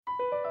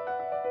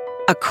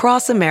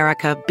Across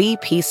America,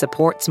 BP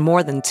supports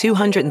more than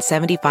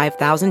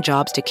 275,000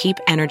 jobs to keep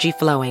energy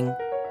flowing.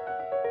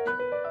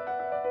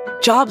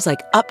 Jobs like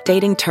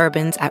updating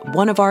turbines at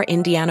one of our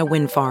Indiana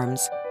wind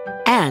farms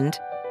and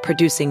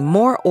producing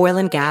more oil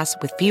and gas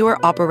with fewer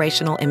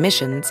operational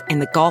emissions in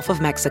the Gulf of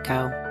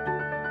Mexico.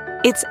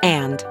 It's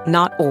and,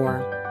 not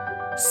or.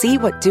 See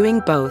what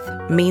doing both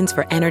means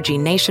for energy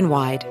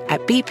nationwide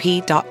at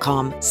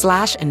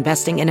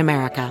bp.com/investing in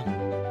America.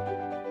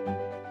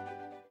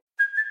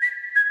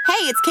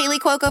 Hey, it's Kaylee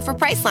Cuoco for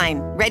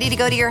Priceline. Ready to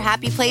go to your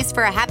happy place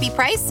for a happy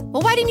price?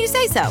 Well, why didn't you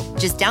say so?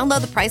 Just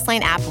download the Priceline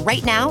app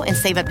right now and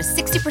save up to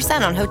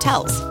 60% on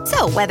hotels.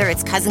 So whether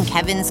it's Cousin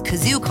Kevin's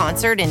Kazoo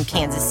Concert in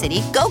Kansas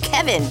City, go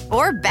Kevin,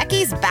 or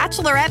Becky's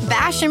Bachelorette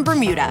Bash in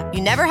Bermuda,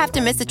 you never have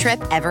to miss a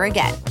trip ever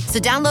again. So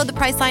download the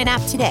Priceline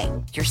app today.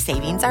 Your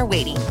savings are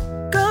waiting.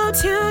 Go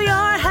to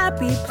your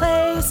happy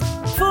place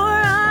for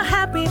a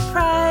happy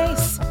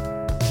price.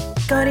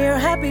 Go to your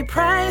happy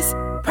price,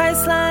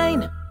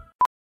 Priceline.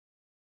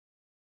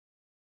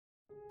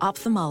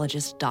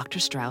 Ophthalmologist Dr.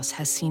 Strauss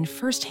has seen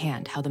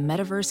firsthand how the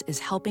metaverse is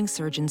helping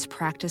surgeons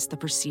practice the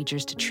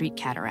procedures to treat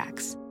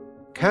cataracts.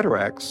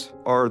 Cataracts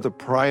are the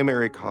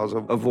primary cause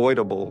of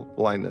avoidable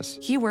blindness.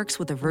 He works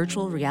with a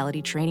virtual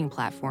reality training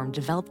platform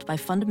developed by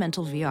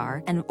Fundamental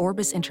VR and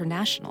Orbis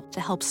International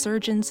to help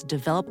surgeons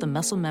develop the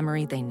muscle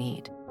memory they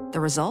need. The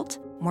result?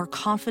 More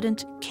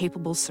confident,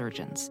 capable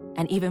surgeons.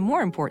 And even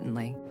more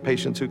importantly,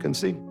 Patients who can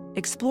see.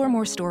 explore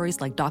more stories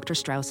like Dr.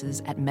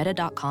 Strauss's at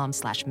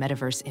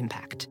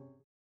meta.com/metaverseimpact.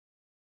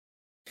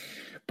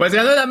 Pues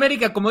ganó el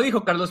América, como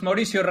dijo Carlos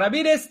Mauricio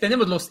Ramírez.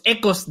 Tenemos los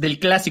ecos del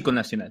Clásico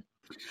Nacional.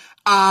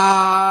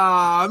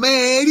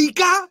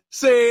 América,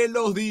 se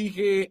los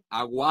dije,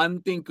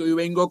 aguanten que hoy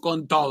vengo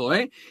con todo,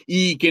 ¿eh?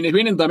 Y quienes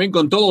vienen también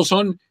con todo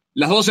son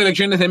las dos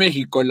selecciones de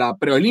México, la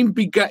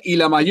preolímpica y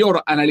la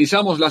mayor.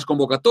 Analizamos las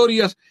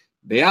convocatorias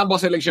de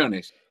ambas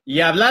selecciones.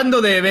 Y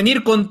hablando de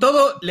venir con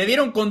todo, le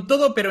dieron con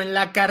todo, pero en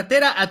la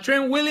cartera a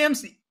Trent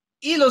Williams,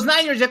 y los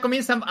Niners ya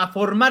comienzan a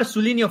formar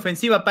su línea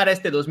ofensiva para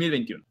este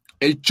 2021.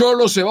 El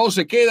Cholo Cebao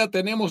se queda,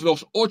 tenemos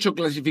los 8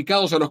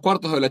 clasificados a los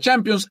cuartos de la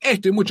Champions.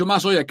 Esto y mucho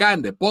más hoy acá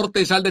en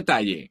Deportes al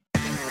Detalle.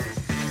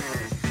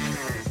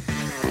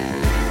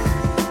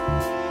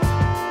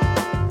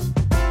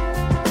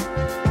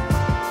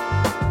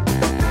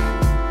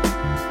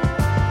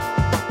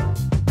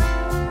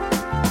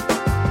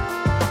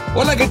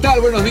 Hola, ¿qué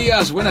tal? Buenos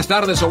días, buenas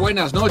tardes o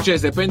buenas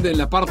noches, depende de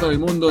la parte del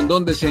mundo en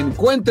donde se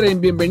encuentren.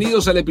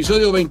 Bienvenidos al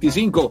episodio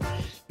 25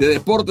 de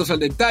Deportes al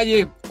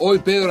Detalle. Hoy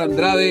Pedro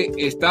Andrade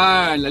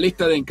está en la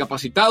lista de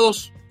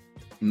incapacitados.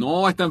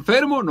 No está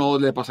enfermo, no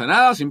le pasa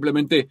nada,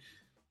 simplemente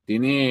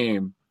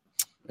tiene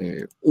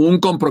un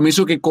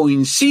compromiso que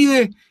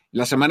coincide.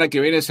 La semana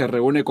que viene se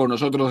reúne con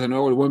nosotros de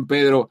nuevo el buen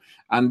Pedro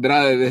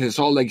Andrade desde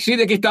Salt Lake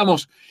City. Aquí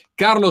estamos,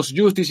 Carlos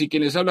Justice y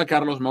quien les habla,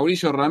 Carlos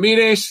Mauricio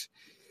Ramírez.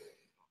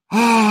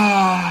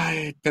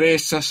 Ay,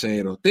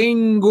 3-0.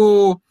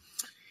 Tengo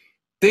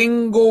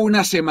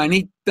una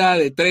semanita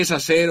de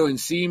 3-0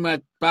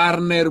 encima,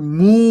 partner,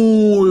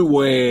 muy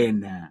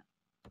buena.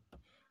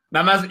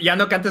 Nada más, ya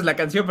no cantes la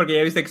canción porque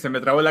ya viste que se me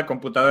trabó la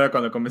computadora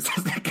cuando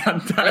comenzaste a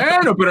cantar.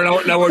 Bueno,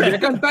 pero la volví a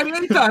cantar y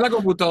ahí está la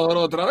computadora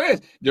otra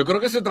vez. Yo creo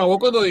que se trabó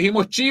cuando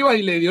dijimos Chivas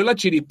y le dio la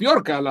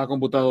chiripiorca a la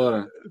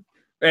computadora.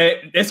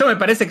 Eso me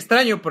parece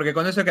extraño porque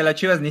con eso que las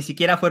Chivas ni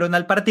siquiera fueron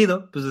al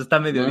partido, pues está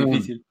medio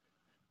difícil.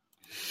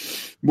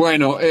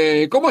 Bueno,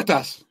 ¿cómo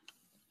estás?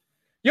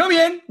 Yo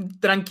bien,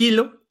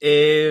 tranquilo,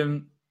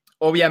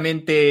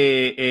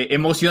 obviamente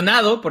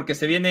emocionado porque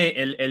se viene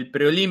el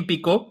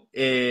preolímpico.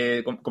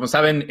 Como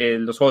saben,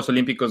 los Juegos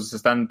Olímpicos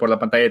están por la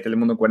pantalla de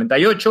Telemundo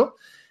 48.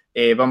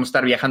 Vamos a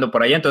estar viajando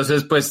por allá,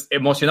 entonces pues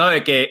emocionado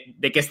de que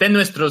estén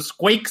nuestros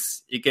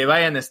Quakes y que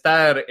vayan a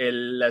estar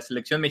la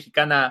selección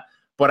mexicana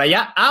por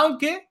allá,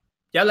 aunque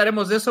ya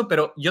hablaremos de eso,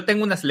 pero yo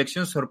tengo una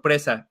selección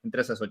sorpresa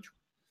entre esas 8.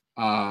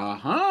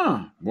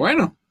 Ajá,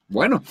 bueno.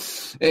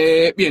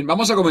 Bien,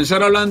 vamos a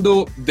comenzar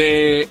hablando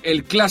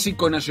del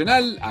Clásico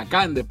Nacional,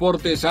 acá en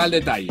Deportes al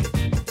Detalle.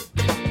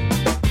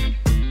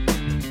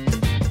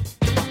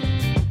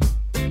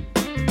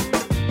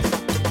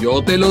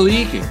 Yo te lo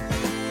dije,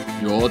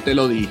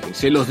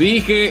 se los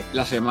dije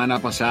la semana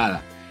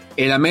pasada.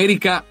 El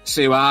América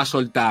se va a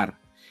soltar.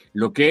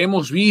 Lo que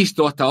hemos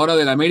visto hasta ahora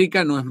del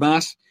América no es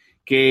más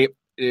que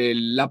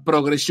la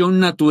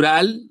progresión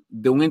natural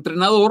de un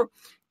entrenador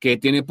que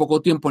tiene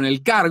poco tiempo en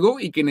el cargo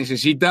y que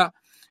necesita,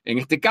 en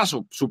este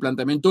caso, su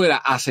planteamiento era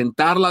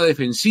asentar la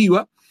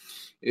defensiva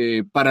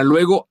para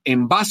luego,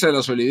 en base a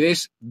la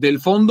solidez del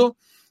fondo,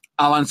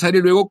 avanzar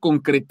y luego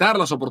concretar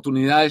las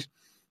oportunidades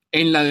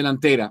en la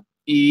delantera.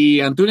 Y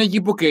ante un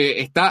equipo que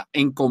está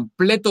en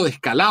completo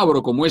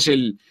descalabro, como es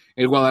el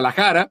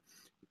Guadalajara,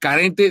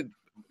 carente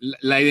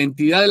la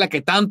identidad de la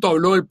que tanto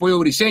habló el Pollo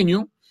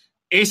Briseño,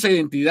 esa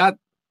identidad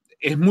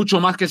es mucho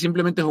más que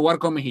simplemente jugar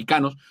con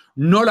mexicanos.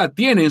 No la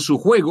tiene en su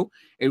juego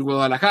el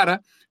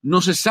Guadalajara.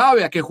 No se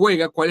sabe a qué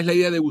juega, cuál es la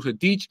idea de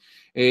Vucetich.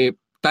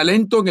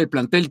 Talento en el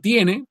plantel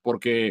tiene,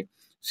 porque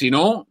si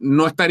no,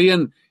 no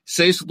estarían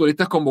 6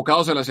 futbolistas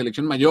convocados a la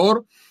selección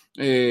mayor.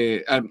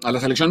 a la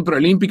selección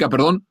preolímpica,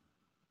 perdón,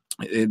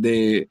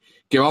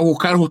 que va a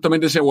buscar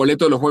justamente ese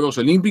boleto de los Juegos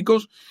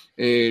Olímpicos.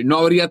 No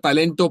habría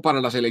talento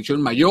para la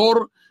selección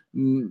mayor,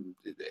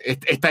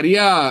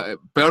 estaría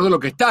peor de lo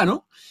que está,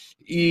 ¿no?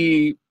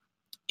 Y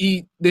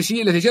les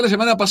decía la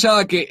semana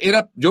pasada que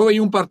yo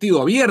veía un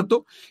partido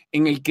abierto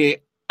en el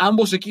que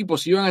ambos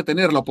equipos iban a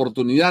tener la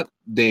oportunidad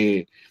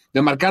de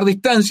marcar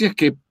distancias,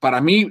 que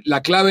para mí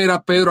la clave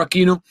era Pedro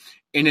Aquino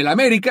en el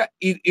América,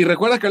 y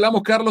recuerdas que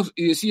hablamos, Carlos,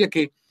 y decía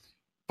que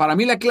para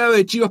mí la clave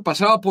de Chivas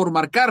pasaba por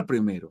marcar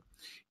primero.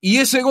 Y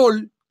ese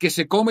gol que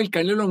se come el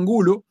Canelo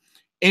Angulo,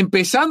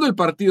 empezando el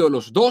partido,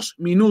 los 2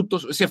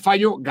 minutos, ese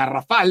fallo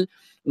garrafal,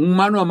 un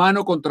mano a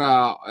mano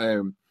contra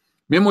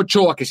Memo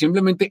Ochoa, que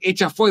simplemente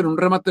echa fuera un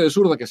remate de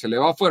zurda que se le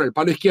va afuera el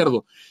palo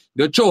izquierdo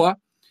de Ochoa.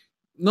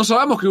 No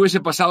sabemos qué hubiese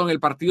pasado en el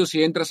partido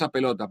si entra esa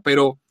pelota,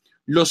 pero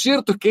lo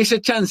cierto es que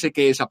ese chance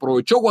que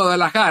desaprovechó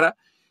Guadalajara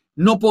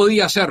no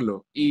podía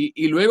hacerlo.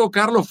 Y luego,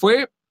 Carlos,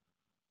 fue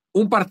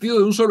un partido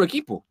de un solo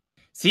equipo.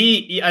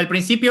 Sí, y al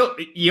principio,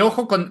 y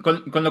ojo con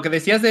lo que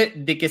decías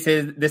de que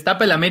se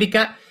destapa el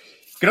América.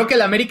 Creo que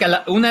el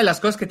América, una de las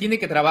cosas que tiene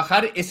que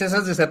trabajar es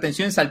esas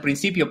desatenciones al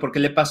principio,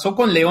 porque le pasó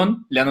con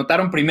León, le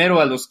anotaron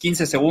primero a los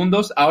 15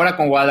 segundos, ahora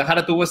con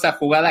Guadalajara tuvo esa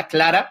jugada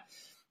clara,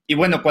 y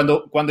bueno,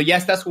 cuando ya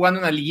estás jugando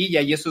una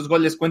liguilla y esos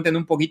goles cuenten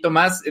un poquito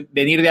más,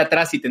 venir de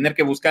atrás y tener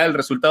que buscar el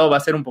resultado va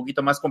a ser un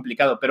poquito más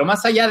complicado, pero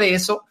más allá de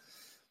eso,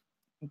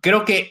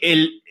 creo que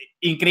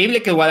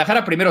increíble que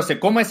Guadalajara primero se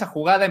coma esa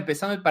jugada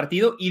empezando el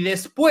partido, y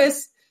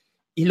después,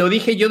 y lo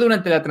dije yo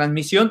durante la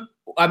transmisión,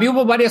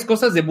 hubo varias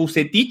cosas de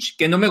Vucetich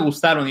que no me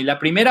gustaron, y la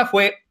primera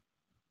fue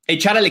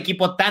echar al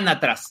equipo tan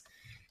atrás.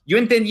 Yo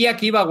entendía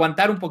que iba a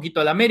aguantar un poquito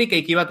al América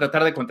y que iba a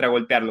tratar de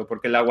contragolpearlo,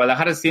 porque la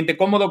Guadalajara se siente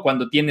cómodo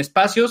cuando tiene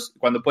espacios,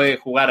 cuando puede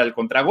jugar al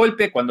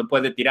contragolpe, cuando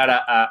puede tirar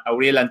a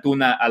Uriel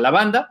Antuna a la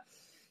banda,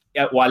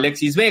 o a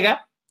Alexis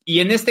Vega, y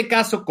en este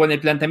caso, con el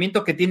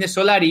planteamiento que tiene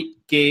Solari,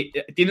 que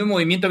tiene un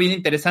movimiento bien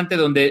interesante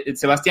donde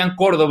Sebastián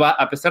Córdoba,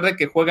 a pesar de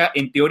que juega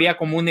en teoría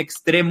como un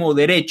extremo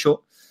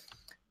derecho,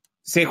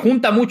 se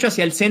junta mucho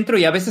hacia el centro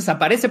y a veces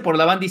aparece por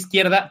la banda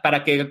izquierda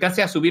para que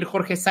alcance a subir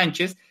Jorge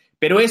Sánchez,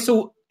 pero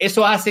eso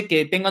hace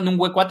que tengan un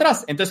hueco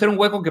atrás. Entonces era un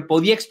hueco que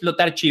podía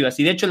explotar Chivas,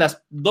 y de hecho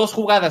las 2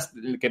 jugadas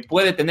que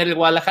puede tener el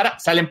Guadalajara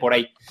salen por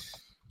ahí.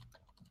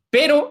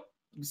 Pero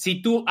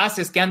si tú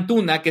haces que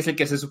Antuna, que es el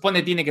que se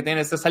supone tiene que tener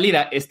esta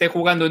salida, esté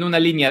jugando en una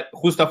línea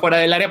justo afuera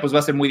del área, pues va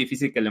a ser muy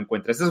difícil que lo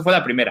encuentres. Esa fue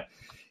la primera.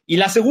 Y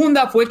la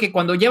segunda fue que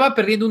cuando ya va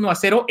perdiendo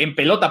 1-0 en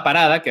pelota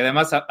parada, que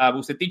además a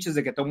Vucetich,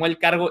 desde que tomó el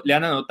cargo, le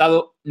han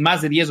anotado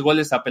más de 10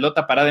 goles a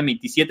pelota parada en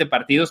 27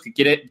 partidos, que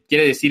quiere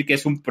decir que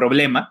es un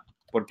problema,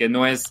 porque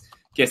no es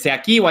que sea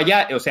aquí o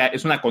allá, o sea,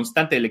 es una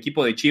constante del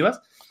equipo de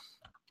Chivas.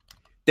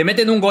 Te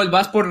meten un gol,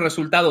 vas por el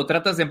resultado,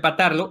 tratas de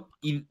empatarlo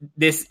y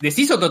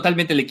deshizo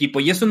totalmente el equipo.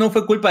 Y eso no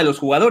fue culpa de los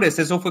jugadores,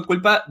 eso fue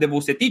culpa de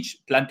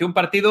Vucetich. Planteó un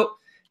partido,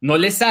 no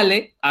le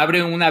sale,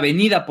 abre una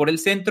avenida por el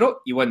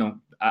centro y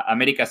bueno, a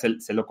América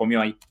se lo comió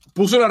ahí.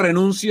 Puso la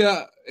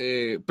renuncia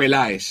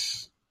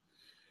Peláez.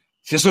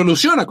 Se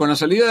soluciona con la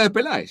salida de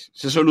Peláez.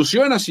 Se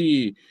soluciona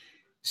si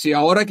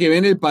ahora que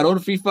viene el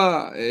parón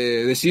FIFA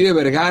decide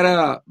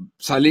Vergara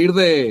salir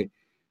de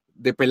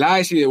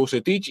Peláez y de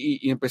Vucetich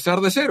y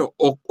empezar de cero,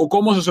 o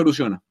cómo se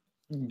soluciona.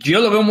 Yo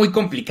lo veo muy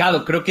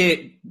complicado. Creo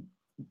que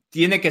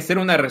tiene que ser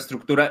una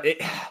reestructura.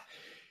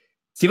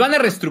 Si van a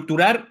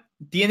reestructurar,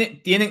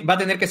 va a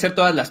tener que ser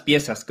todas las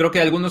piezas. Creo que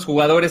algunos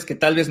jugadores que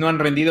tal vez no han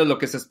rendido lo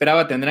que se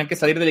esperaba tendrán que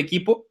salir del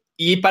equipo.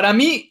 Y para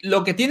mí,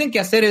 lo que tienen que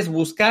hacer es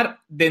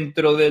buscar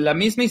dentro de la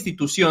misma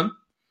institución.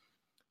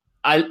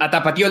 A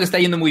Tapatío le está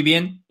yendo muy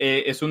bien.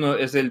 Es uno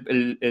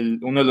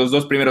de los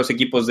 2 primeros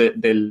equipos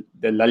de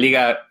la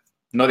liga,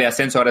 no de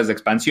ascenso, ahora es de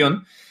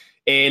expansión.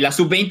 La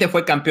sub-20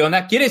 fue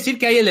campeona. Quiere decir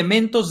que hay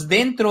elementos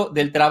dentro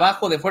del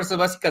trabajo de Fuerzas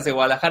Básicas de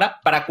Guadalajara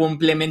para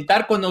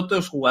complementar con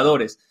otros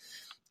jugadores.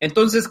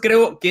 Entonces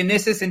creo que en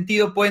ese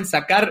sentido pueden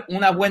sacar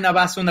una buena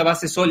base, una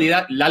base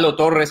sólida. Lalo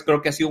Torres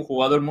creo que ha sido un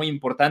jugador muy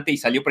importante y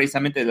salió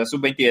precisamente de la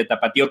sub-20 y de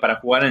Tapatío para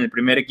jugar en el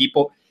primer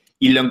equipo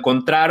y lo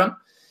encontraron.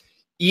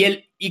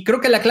 Y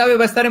creo que la clave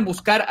va a estar en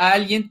buscar a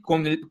alguien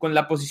con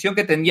la posición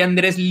que tenía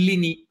Andrés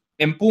Lilini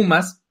en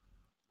Pumas,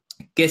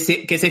 que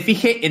se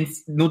fije en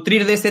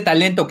nutrir de ese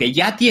talento que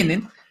ya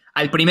tienen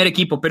al primer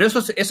equipo, pero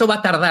eso va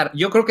a tardar.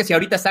 Yo creo que si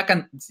ahorita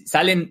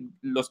salen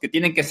los que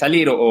tienen que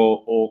salir,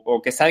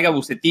 o que salga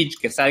Vucetich,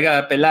 que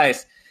salga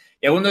Peláez,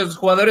 y algunos de los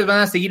jugadores van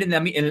a seguir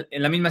en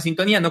la misma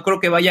sintonía, no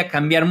creo que vaya a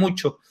cambiar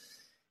mucho.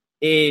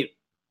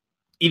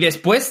 Y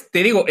después,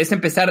 te digo, es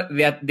empezar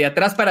de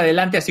atrás para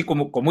adelante, así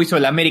como hizo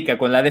el América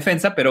con la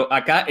defensa, pero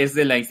acá es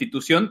de la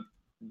institución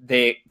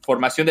de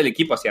formación del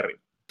equipo hacia arriba.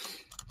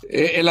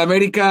 El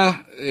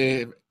América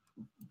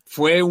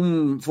fue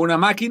una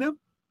máquina.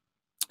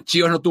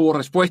 Chivas no tuvo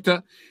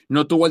respuesta,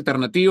 no tuvo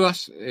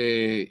alternativas,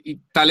 y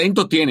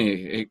talento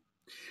tiene.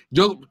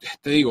 Yo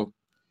te digo,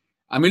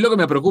 a mí lo que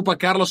me preocupa,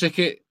 Carlos, es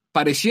que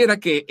pareciera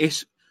que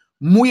es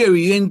muy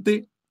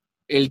evidente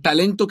el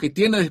talento que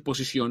tiene a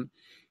disposición,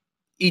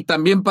 y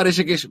también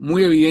parece que es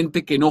muy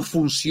evidente que no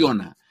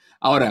funciona.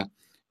 Ahora,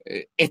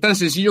 es tan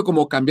sencillo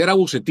como cambiar a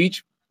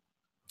Vucetich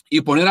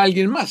y poner a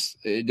alguien más.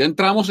 Ya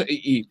entramos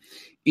y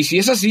si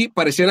es así,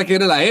 pareciera que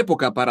era la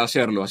época para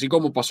hacerlo, así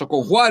como pasó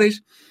con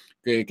Juárez,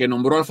 que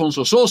nombró a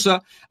Alfonso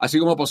Sosa, así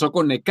como pasó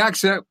con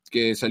Necaxa,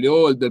 que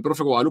salió del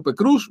profe Guadalupe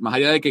Cruz, más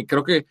allá de que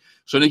creo que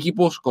son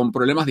equipos con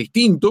problemas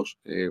distintos.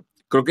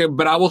 Creo que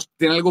Bravos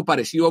tiene algo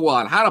parecido a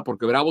Guadalajara,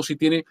 porque Bravos sí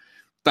tiene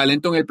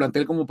talento en el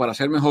plantel como para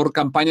hacer mejor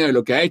campaña de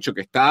lo que ha hecho,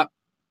 que está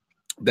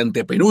de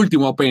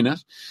antepenúltimo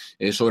apenas,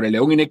 sobre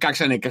León y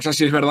Necaxa. Necaxa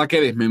sí es verdad que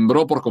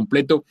desmembró por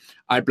completo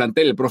al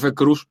plantel. El profe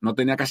Cruz no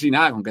tenía casi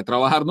nada con qué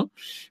trabajar, ¿no?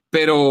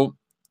 Pero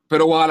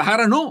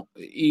Guadalajara no.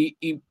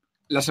 Y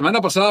la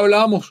semana pasada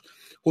hablábamos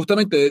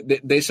justamente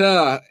de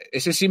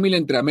ese símil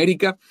entre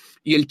América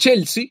y el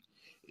Chelsea,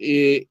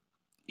 y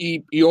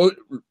hoy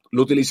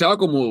lo utilizaba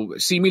como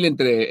símil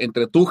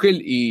entre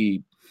Tuchel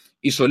y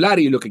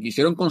Solari, lo que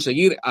quisieron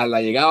conseguir a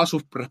la llegada a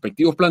sus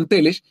respectivos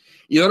planteles,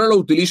 y ahora lo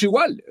utilizo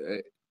igual.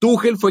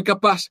 Tuchel fue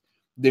capaz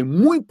de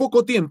muy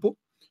poco tiempo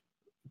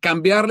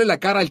cambiarle la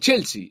cara al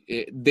Chelsea,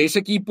 de ese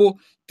equipo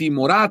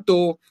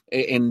timorato,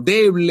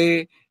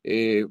 endeble,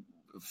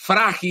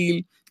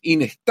 frágil,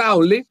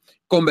 inestable,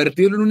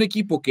 convertirlo en un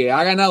equipo que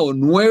ha ganado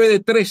 9 de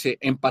 13,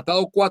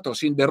 empatado 4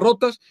 sin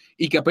derrotas,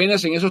 y que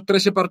apenas en esos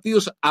 13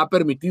 partidos ha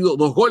permitido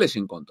 2 goles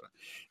en contra.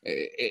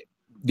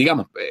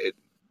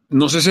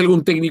 No sé si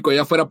algún técnico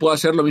allá afuera puede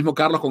hacer lo mismo,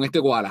 Carlos, con este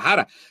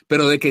Guadalajara,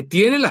 pero de que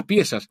tiene las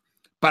piezas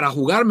para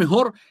jugar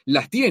mejor,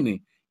 las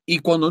tiene. Y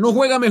cuando no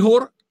juega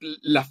mejor,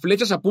 las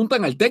flechas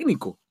apuntan al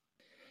técnico.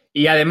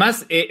 Y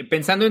además,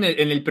 pensando en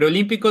el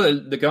preolímpico,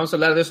 de que vamos a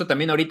hablar de eso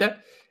también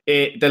ahorita,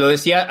 te lo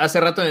decía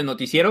hace rato en el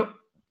noticiero,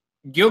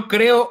 yo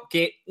creo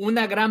que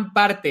una gran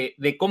parte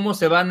de cómo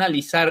se va a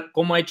analizar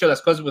cómo ha hecho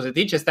las cosas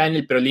Vucetich está en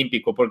el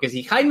preolímpico, porque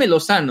si Jaime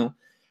Lozano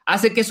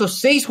hace que esos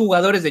 6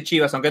 jugadores de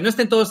Chivas, aunque no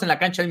estén todos en la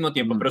cancha al mismo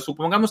tiempo, pero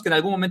supongamos que en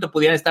algún momento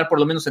pudieran estar por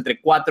lo menos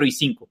entre 4 y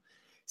 5,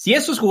 si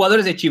esos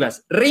jugadores de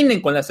Chivas rinden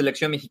con la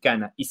selección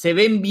mexicana y se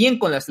ven bien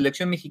con la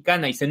selección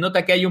mexicana y se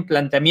nota que hay un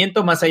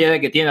planteamiento, más allá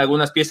de que tienen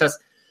algunas piezas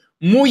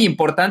muy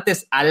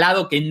importantes al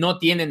lado que no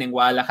tienen en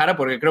Guadalajara,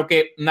 porque creo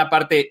que una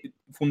parte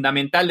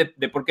fundamental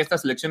de por qué esta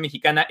selección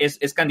mexicana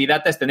es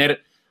candidata es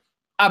tener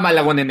a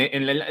Malagón en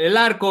el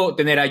arco,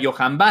 tener a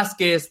Johan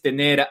Vázquez,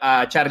 tener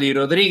a Charly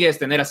Rodríguez,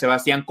 tener a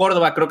Sebastián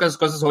Córdoba. Creo que esas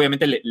cosas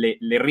obviamente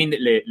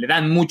le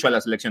dan mucho a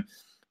la selección.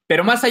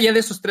 Pero más allá de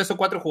esos 3 o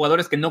 4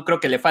 jugadores que no creo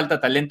que le falta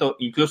talento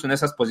incluso en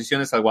esas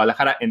posiciones al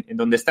Guadalajara en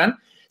donde están,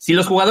 si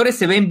los jugadores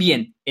se ven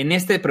bien en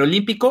este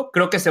preolímpico,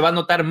 creo que se va a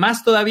notar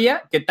más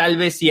todavía que tal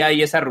vez si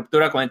hay esa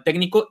ruptura con el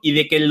técnico y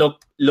de que lo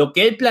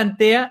que él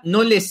plantea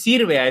no le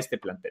sirve a este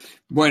plantel.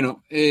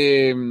 Bueno,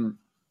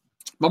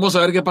 vamos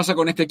a ver qué pasa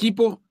con este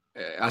equipo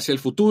hacia el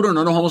futuro.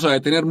 No nos vamos a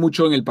detener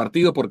mucho en el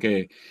partido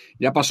porque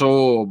ya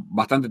pasó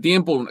bastante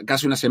tiempo,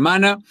 casi una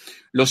semana.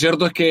 Lo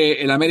cierto es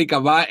que el América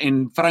va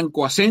en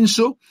franco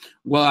ascenso,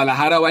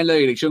 Guadalajara va en la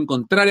dirección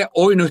contraria.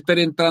 Hoy no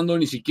estaría entrando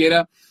ni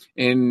siquiera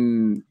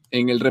en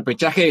el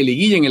repechaje de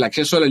liguilla, en el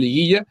acceso a la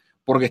liguilla,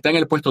 porque está en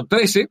el puesto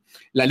 13.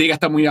 La liga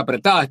está muy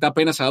apretada, está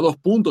apenas a 2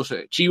 puntos.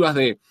 Chivas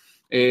de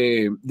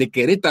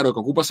Querétaro, que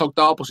ocupa esa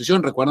 8ª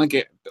posición. Recuerden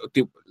que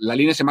la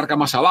línea se marca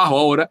más abajo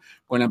ahora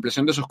con la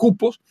ampliación de esos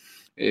cupos.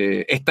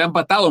 Está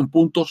empatado en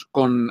puntos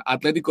con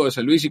Atlético de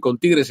San Luis y con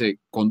Tigres,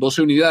 con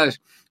 12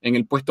 unidades en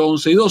el puesto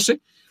 11 y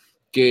 12.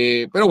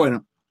 Pero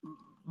bueno,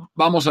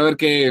 vamos a ver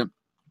qué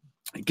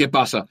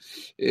pasa.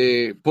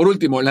 Por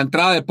último, la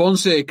entrada de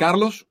Ponce,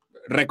 Carlos,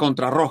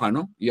 recontrarroja,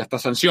 ¿no? Y hasta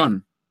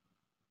sanción.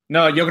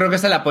 No, yo creo que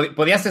esa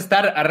podías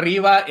estar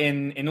arriba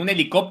en un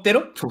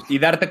helicóptero y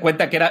darte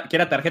cuenta que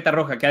era tarjeta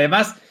roja, que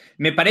además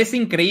me parece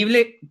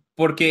increíble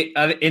porque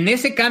en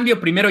ese cambio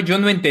primero yo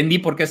no entendí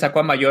por qué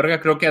sacó a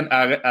Mayorga. Creo que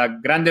a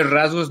grandes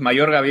rasgos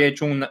Mayorga había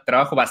hecho un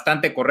trabajo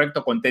bastante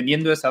correcto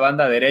contendiendo esa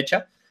banda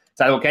derecha,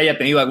 salvo que haya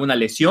tenido alguna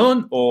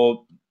lesión,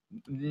 o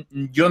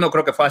yo no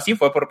creo que fue así,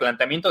 fue por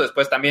planteamiento.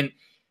 Después también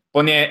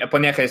pone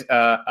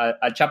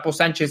a Chapo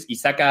Sánchez y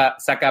saca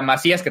a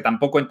Macías, que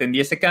tampoco entendí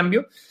ese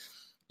cambio.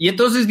 Y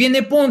entonces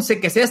viene Ponce,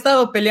 que se ha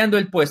estado peleando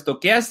el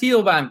puesto, que ha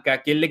sido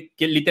banca, que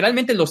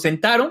literalmente lo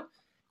sentaron,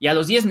 y a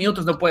los 10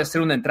 minutos no puede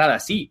hacer una entrada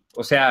así.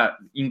 O sea,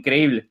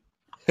 increíble.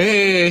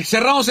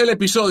 Cerramos el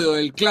episodio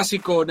del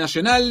Clásico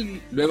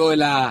Nacional, luego de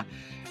la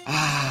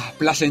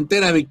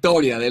placentera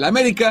victoria del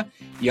América,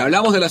 y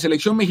hablamos de la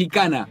selección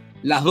mexicana,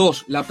 las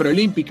dos, la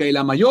preolímpica y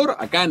la mayor,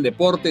 acá en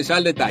Deportes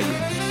al Detalle.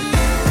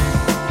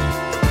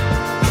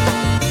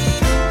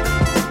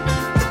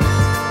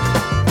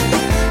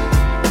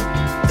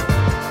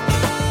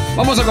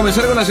 Vamos a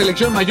comenzar con la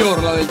selección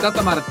mayor, la del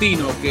Tata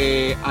Martino,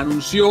 que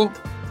anunció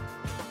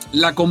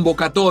la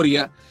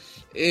convocatoria.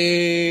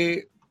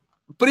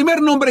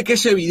 Primer nombre que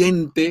es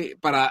evidente,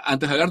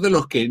 antes de hablar de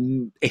los que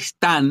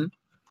están,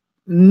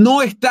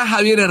 no está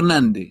Javier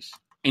Hernández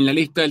en la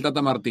lista del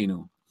Tata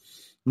Martino.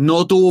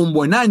 No tuvo un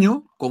buen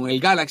año con el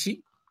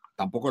Galaxy,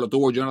 tampoco lo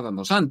tuvo Jonathan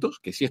Dos Santos,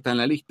 que sí está en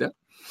la lista.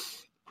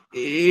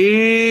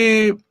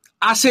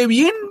 ¿Hace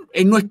bien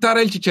en no estar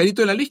el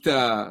Chicharito en la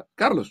lista,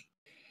 Carlos?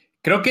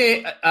 Creo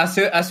que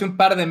hace un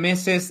par de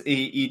meses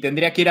y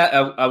tendría que ir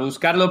a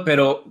buscarlo,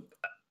 pero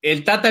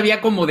el Tata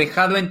había como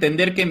dejado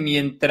entender que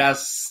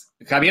mientras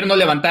Javier no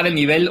levantara el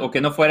nivel o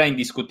que no fuera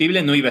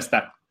indiscutible, no iba a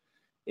estar.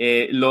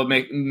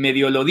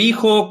 Medio lo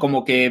dijo,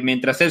 como que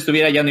mientras él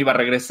estuviera ya no iba a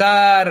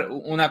regresar,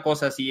 una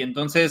cosa así.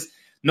 Entonces,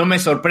 no me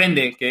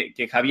sorprende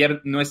que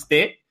Javier no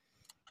esté.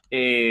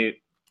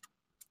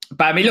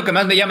 Para mí lo que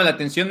más me llama la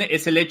atención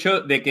es el hecho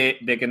de que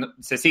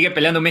se sigue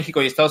peleando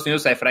México y Estados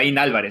Unidos a Efraín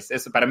Álvarez.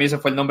 Para mí ese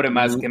fue el nombre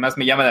que más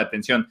me llama la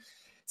atención.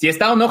 Si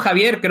está o no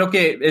Javier, creo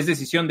que es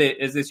decisión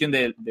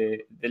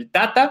del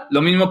Tata.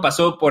 Lo mismo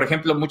pasó, por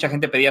ejemplo, mucha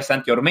gente pedía a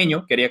Santi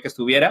Ormeño, quería que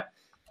estuviera.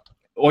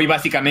 Hoy,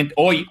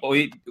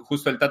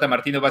 justo el Tata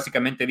Martino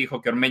básicamente dijo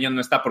que Ormeño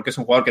no está porque es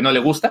un jugador que no le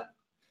gusta,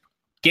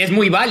 que es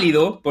muy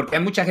válido, porque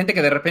hay mucha gente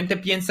que de repente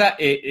piensa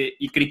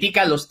y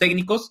critica a los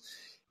técnicos.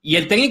 Y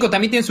el técnico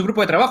también tiene su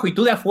grupo de trabajo y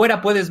tú de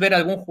afuera puedes ver a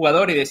algún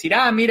jugador y decir,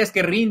 mira, es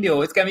que rinde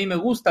o es que a mí me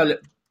gusta,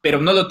 pero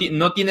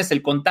no tienes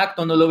el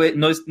contacto,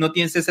 no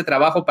tienes ese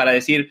trabajo para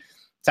decir,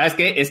 ¿sabes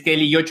qué? Es que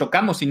él y yo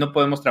chocamos y no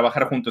podemos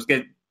trabajar juntos,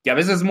 que a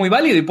veces es muy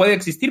válido y puede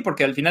existir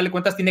porque al final de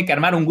cuentas tiene que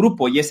armar un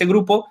grupo y ese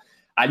grupo,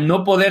 al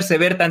no poderse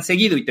ver tan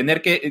seguido y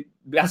tener que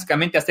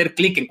básicamente hacer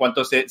clic en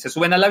cuanto se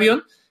suben al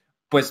avión,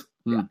 pues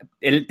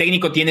el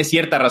técnico tiene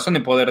cierta razón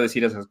en poder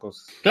decir esas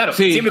cosas. Claro,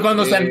 sí, siempre y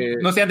cuando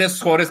no sean de esos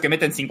jugadores que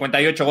meten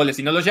 58 goles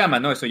y no los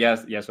llaman, ¿no? Eso ya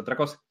es otra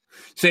cosa.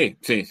 Sí.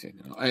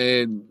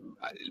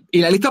 Y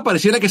la lista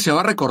pareciera que se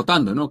va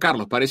recortando, ¿no,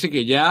 Carlos? Parece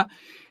que ya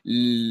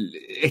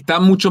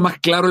está mucho más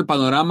claro el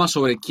panorama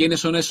sobre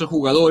quiénes son esos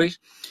jugadores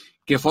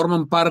que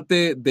forman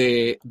parte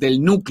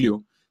del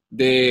núcleo,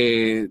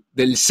 del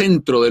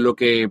centro, de lo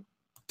que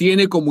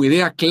tiene como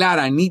idea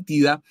clara,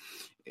 nítida,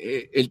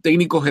 el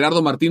técnico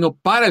Gerardo Martino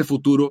para el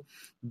futuro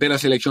de la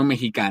selección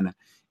mexicana.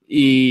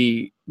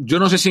 Y yo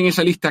no sé si en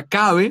esa lista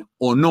cabe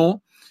o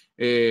no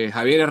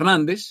Javier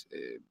Hernández,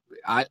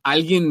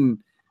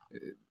 alguien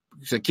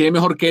se quiere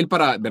mejor que él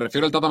me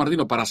refiero al Tata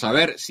Martino, para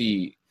saber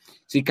si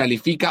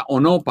califica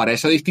o no para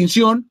esa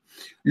distinción.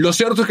 Lo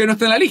cierto es que no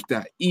está en la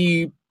lista.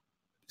 Y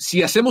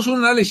si hacemos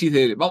un análisis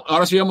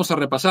ahora sí vamos a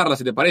repasarla,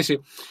 si te parece,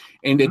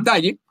 en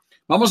detalle,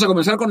 vamos a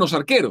comenzar con los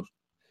arqueros.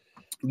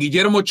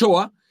 Guillermo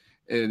Ochoa,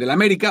 del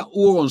América,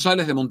 Hugo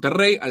González de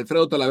Monterrey,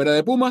 Alfredo Talavera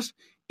de Pumas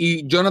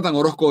y Jonathan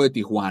Orozco de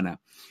Tijuana.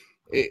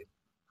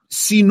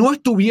 Si no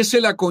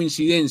estuviese la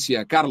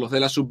coincidencia, Carlos, de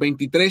la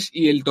sub-23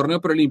 y el torneo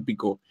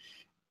preolímpico,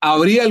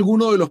 ¿habría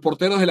alguno de los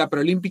porteros de la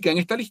preolímpica en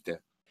esta lista?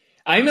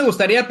 A mí me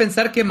gustaría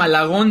pensar que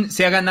Malagón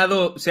se ha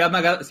ganado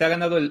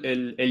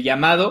el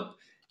llamado.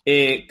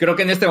 Creo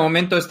que en este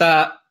momento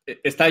está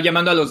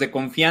llamando a los de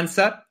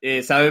confianza.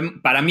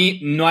 Para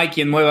mí no hay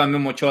quien mueva a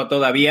Memo Ochoa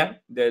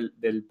todavía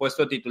del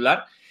puesto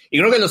titular. Y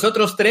creo que los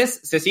otros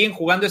tres se siguen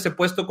jugando ese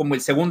puesto como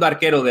el segundo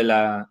arquero de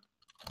la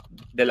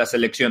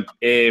selección.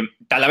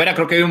 Talavera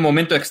creo que vive un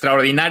momento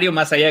extraordinario,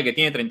 más allá de que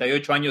tiene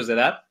 38 años de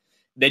edad.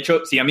 De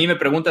hecho, si a mí me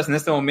preguntas en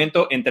este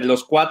momento, entre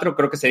los cuatro,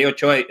 creo que sería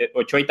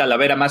Ochoa y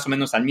Talavera más o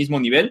menos al mismo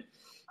nivel.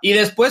 Y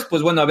después,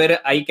 pues bueno, a ver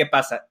ahí qué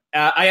pasa.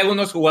 Hay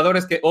algunos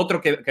jugadores otro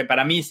que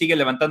para mí sigue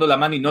levantando la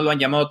mano y no lo han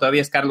llamado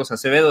todavía es Carlos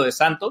Acevedo de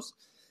Santos.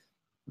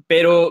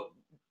 Pero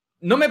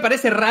no me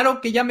parece raro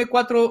que llame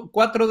cuatro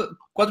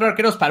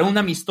arqueros para un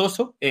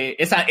amistoso.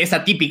 Es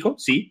atípico,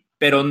 sí,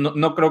 pero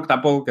no creo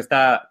tampoco que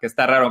está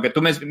raro. Aunque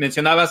tú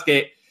mencionabas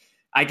que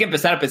hay que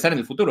empezar a pensar en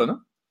el futuro,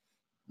 ¿no?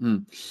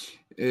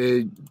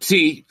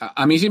 Sí,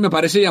 a mí sí me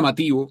parece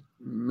llamativo.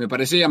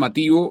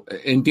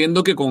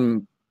 Entiendo que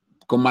con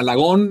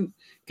Malagón,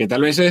 que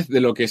tal vez es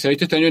de lo que se ha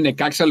visto este año en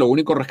Necaxa lo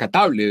único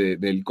rescatable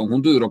del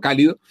conjunto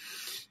hidrocálido.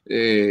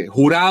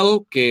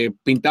 Jurado, que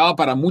pintaba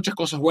para muchas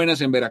cosas buenas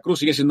en Veracruz,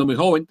 sigue siendo muy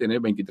joven, tiene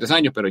 23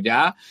 años, pero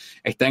ya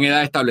está en edad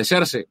de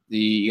establecerse.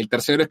 Y el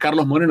tercero es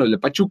Carlos Moreno, el de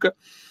Pachuca.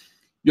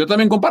 Yo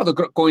también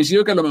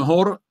coincido que a lo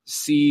mejor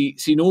si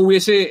no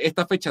hubiese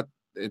esta fecha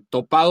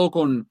topado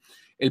con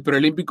el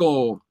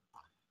preolímpico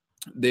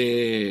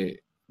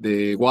de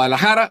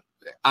Guadalajara,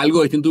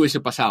 algo distinto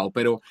hubiese pasado.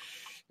 Pero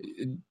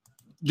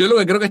yo lo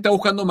que creo que está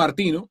buscando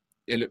Martino,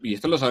 y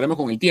esto lo sabremos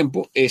con el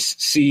tiempo,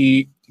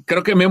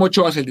 creo que Memo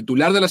Ochoa es el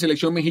titular de la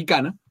selección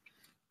mexicana.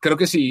 Creo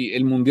que si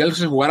el Mundial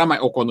se jugara,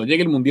 o cuando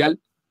llegue el Mundial,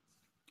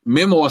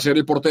 Memo va a ser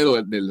el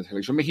portero de la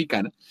selección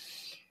mexicana.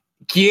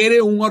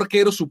 Quiere un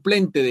arquero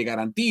suplente de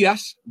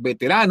garantías,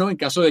 veterano, en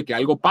caso de que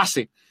algo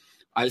pase,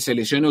 se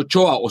lesione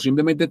Ochoa o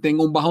simplemente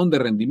tenga un bajón de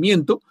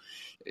rendimiento,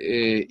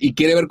 y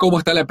quiere ver cómo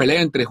está la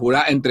pelea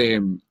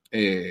entre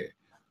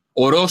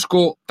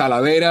Orozco,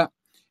 Talavera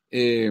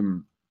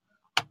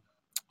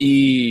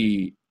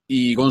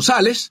y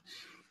González,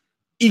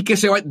 y que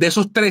de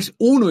esos tres,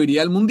 uno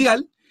iría al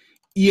Mundial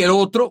y el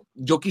otro,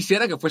 yo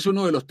quisiera que fuese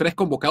uno de los tres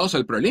convocados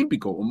al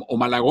preolímpico, o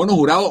Malagón, o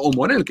Jurado, o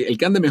Moreno, el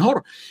que ande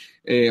mejor,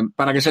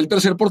 para que sea el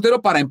tercer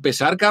portero, para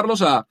empezar,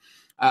 Carlos, a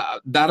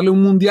darle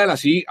un Mundial,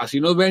 así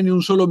no ve ni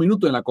un solo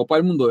minuto en la Copa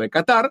del Mundo de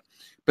Qatar,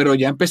 pero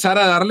ya empezar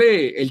a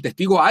darle el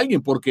testigo a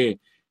alguien, porque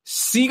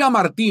siga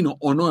Martino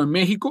o no en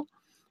México,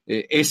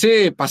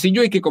 ese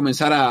pasillo hay que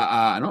comenzar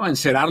a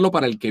encerarlo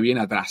para el que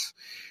viene atrás.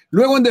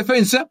 Luego en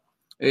defensa,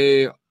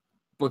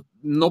 pues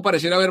no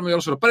pareciera haber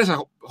mayor sorpresa.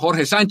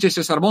 Jorge Sánchez,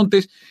 César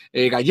Montes,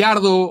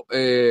 Gallardo,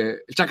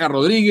 Chaca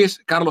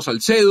Rodríguez, Carlos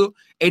Salcedo,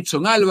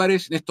 Edson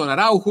Álvarez, Néstor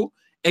Araujo,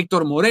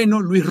 Héctor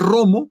Moreno, Luis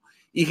Romo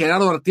y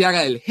Gerardo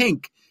Arteaga del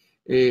Genk.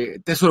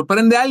 ¿Te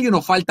sorprende alguien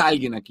o falta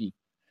alguien aquí?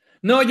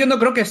 No, yo no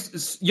creo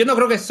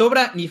que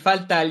sobra ni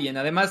falta alguien.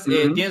 Además,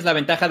 tienes la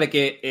ventaja de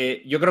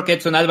que yo creo que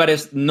Edson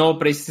Álvarez no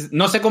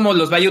sé cómo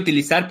los vaya a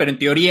utilizar, pero en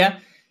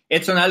teoría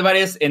Edson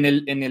Álvarez en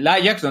el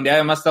Ajax, donde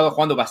además ha estado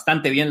jugando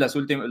bastante bien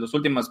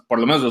por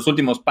lo menos los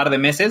últimos par de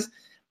meses,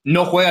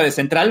 no juega de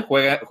central,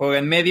 juega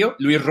en medio.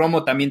 Luis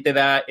Romo también te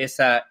da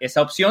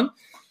esa opción.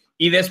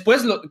 Y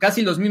después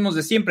casi los mismos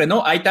de siempre,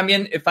 ¿no? Ahí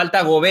también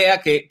falta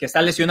Gobea, que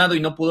está lesionado y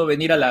no pudo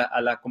venir a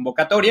la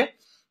convocatoria.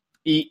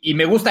 Y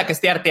me gusta que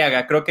esté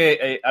Arteaga. Creo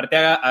que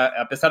Arteaga,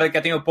 a pesar de que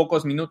ha tenido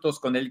pocos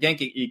minutos con el Genk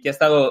y que ha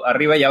estado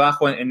arriba y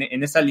abajo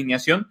en esa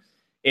alineación,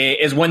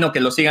 es bueno que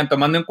lo sigan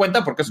tomando en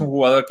cuenta porque es un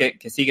jugador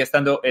que sigue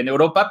estando en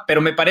Europa,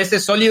 pero me parece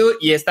sólido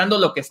y estando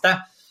lo que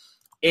está.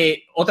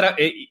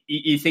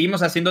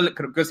 Seguimos haciendo,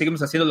 creo que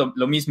seguimos haciendo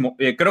lo mismo.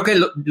 Creo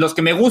que los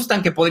que me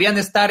gustan, que podrían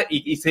estar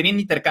y serían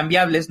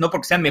intercambiables, no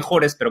porque sean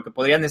mejores, pero que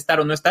podrían estar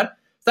o no estar,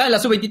 están en la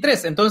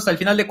sub-23. Entonces, al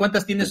final de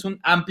cuentas, tienes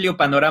un amplio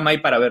panorama ahí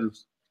para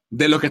verlos.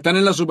 De los que están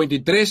en la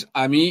sub-23,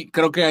 a mí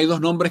creo que hay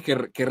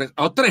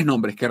tres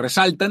nombres que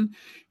resaltan,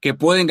 que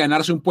pueden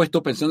ganarse un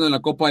puesto pensando en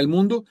la Copa del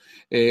Mundo.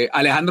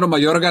 Alejandro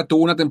Mayorga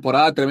tuvo una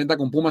temporada tremenda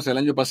con Pumas el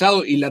año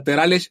pasado y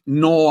laterales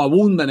no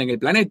abundan en el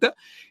planeta.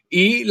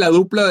 Y la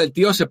dupla del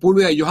tío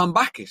Sepúlveda y Johan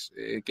Vázquez,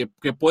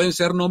 que pueden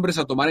ser nombres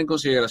a tomar en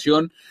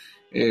consideración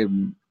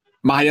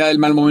más allá del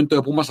mal momento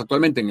de Pumas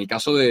actualmente. En el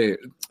caso de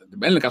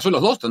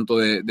los dos, tanto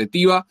de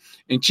Tiva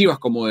en Chivas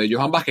como de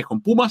Johan Vázquez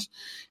con Pumas,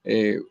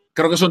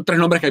 creo que son tres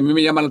nombres que a mí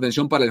me llaman la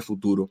atención para el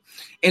futuro.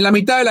 En la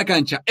mitad de la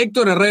cancha,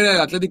 Héctor Herrera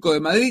del Atlético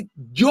de Madrid,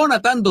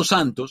 Jonathan Dos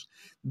Santos,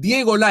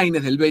 Diego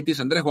Lainez del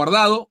Betis, Andrés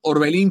Guardado,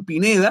 Orbelín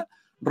Pineda,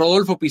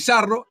 Rodolfo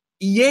Pizarro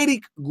y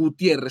Eric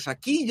Gutiérrez.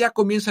 Aquí ya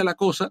comienza la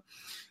cosa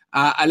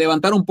a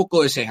levantar un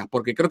poco de cejas,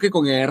 porque creo que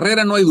con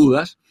Herrera no hay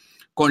dudas,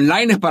 con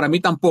Lainez para mí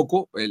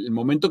tampoco. El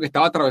momento que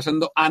estaba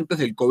atravesando antes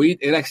del COVID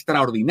era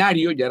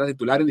extraordinario, ya era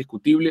titular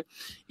indiscutible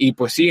y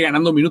pues sigue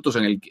ganando minutos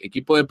en el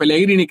equipo de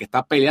Pellegrini, que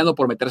está peleando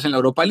por meterse en la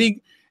Europa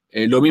League.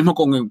 Lo mismo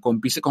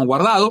con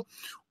Guardado.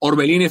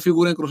 Orbelín es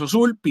figura en Cruz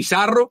Azul.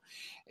 Pizarro,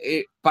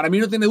 para mí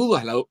no tiene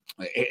dudas,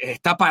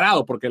 está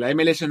parado porque la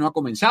MLS no ha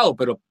comenzado,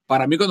 pero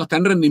para mí cuando está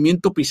en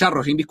rendimiento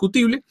Pizarro es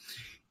indiscutible.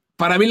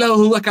 Para mí las dos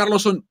dudas,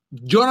 Carlos, son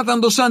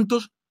Jonathan Dos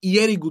Santos y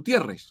Eric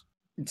Gutiérrez.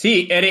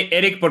 Sí,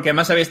 Eric, porque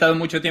además había estado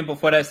mucho tiempo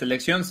fuera de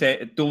selección,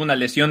 tuvo una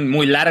lesión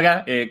muy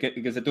larga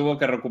que se tuvo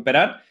que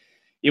recuperar.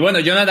 Y bueno,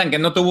 Jonathan,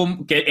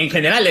 que en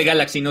general el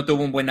Galaxy no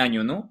tuvo un buen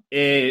año, ¿no?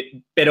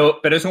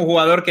 Pero es un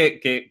jugador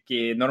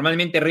que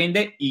normalmente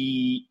rinde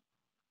y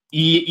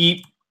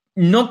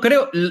no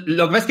creo,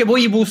 lo que pasa es que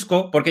voy y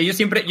busco, porque yo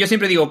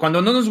siempre digo,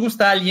 cuando no nos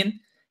gusta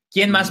alguien,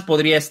 ¿quién más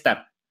podría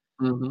estar?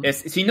 Uh-huh.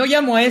 Si no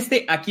llamo a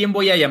 ¿a quién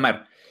voy a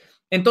llamar?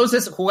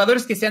 Entonces,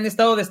 jugadores que se han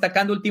estado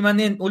destacando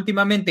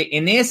últimamente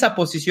en esa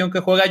posición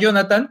que juega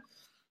Jonathan,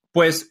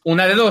 pues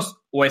una de dos,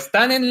 o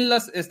están en la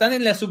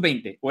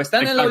sub-20 o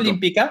están en la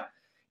olímpica.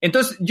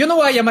 Entonces, yo no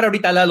voy a llamar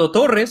ahorita a Lalo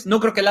Torres, no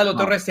creo que Lalo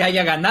Torres se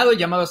haya ganado el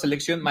llamado a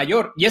selección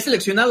mayor, y es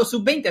seleccionado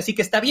sub-20, así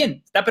que está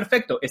bien, está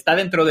perfecto, está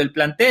dentro del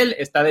plantel,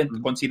 está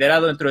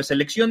considerado dentro de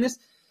selecciones,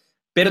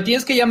 pero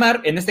tienes que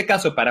llamar, en este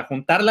caso, para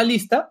juntar la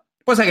lista,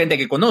 pues a gente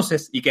que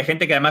conoces y que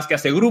gente que además que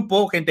hace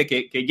grupo, gente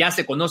que ya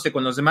se conoce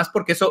con los demás,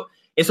 porque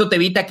eso te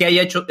evita que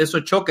haya hecho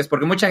esos choques,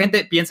 porque mucha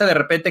gente piensa de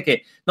repente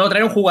que no,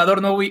 traer un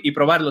jugador nuevo y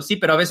probarlo, sí,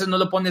 pero a veces no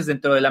lo pones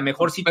dentro de la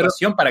mejor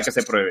situación para que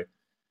se pruebe.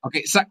 Ok,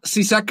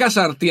 si sacas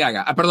a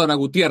a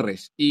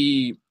Gutiérrez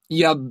y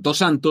a Dos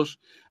Santos,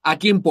 ¿a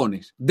quién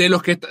pones? De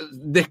los que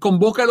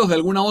desconvócalos de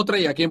alguna otra,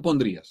 ¿y a quién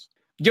pondrías?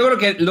 Yo creo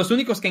que los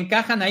únicos que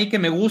encajan ahí que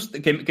me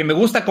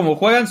gusta cómo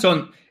juegan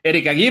son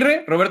Eric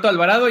Aguirre, Roberto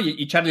Alvarado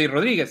y Charlie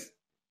Rodríguez,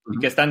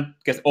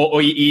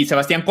 uh-huh. y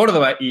Sebastián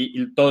Córdoba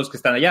y todos que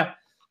están allá.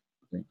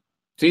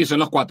 Sí, son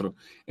los cuatro.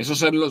 Esos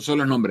son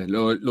los nombres.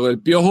 Lo del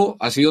Piojo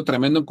ha sido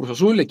tremendo en Cruz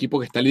Azul, el equipo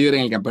que está líder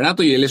en el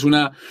campeonato, y él es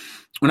una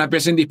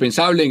pieza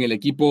indispensable en el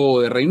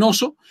equipo de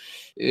Reynoso.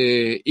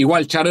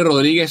 Igual Charlie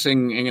Rodríguez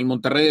en el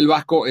Monterrey del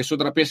Vasco es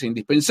otra pieza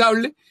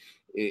indispensable.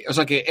 O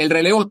sea que el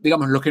relevo,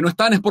 digamos, los que no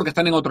están es porque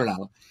están en otro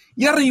lado.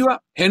 Y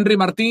arriba, Henry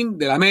Martín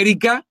del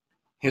América,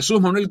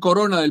 Jesús Manuel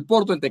Corona del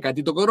Porto, el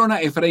Tecatito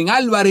Corona, Efraín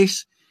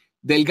Álvarez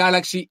del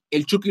Galaxy,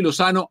 el Chucky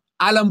Lozano,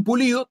 Alan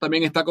Pulido,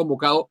 también está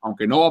convocado,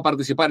 aunque no va a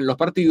participar en los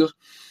partidos,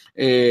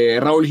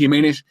 Raúl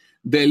Jiménez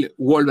del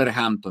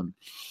Wolverhampton.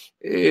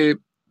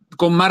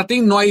 Con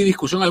Martín no hay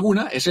discusión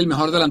alguna, es el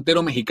mejor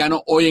delantero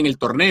mexicano hoy en el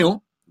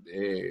torneo,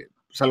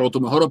 salvo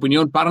tu mejor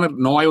opinión, partner,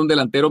 no hay un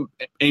delantero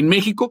en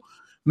México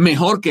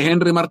mejor que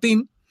Henry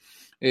Martín.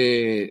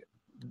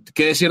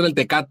 Qué decir del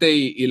Tecate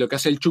y lo que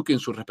hace el Chucky en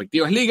sus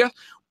respectivas ligas.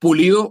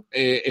 Pulido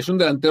es un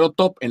delantero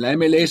top en la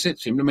MLS,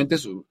 simplemente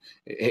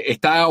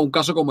está un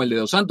caso como el de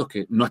Dos Santos,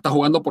 que no está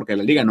jugando porque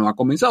la liga no ha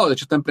comenzado, de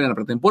hecho está en plena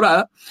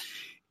pretemporada.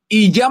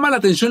 Y llama la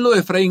atención lo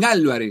de Efraín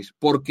Álvarez,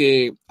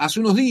 porque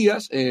hace unos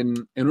días,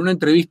 en una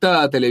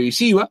entrevista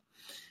televisiva,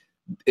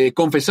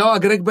 confesaba a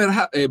Greg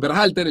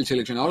Berhalter, el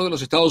seleccionador de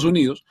los Estados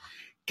Unidos,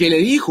 que le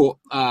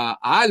dijo a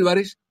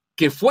Álvarez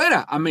que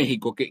fuera a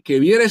México, que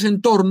viera ese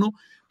entorno,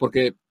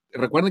 porque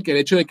recuerden que el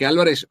hecho de que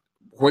Álvarez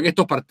juegue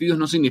estos partidos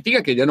no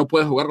significa que ya no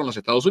pueda jugar con los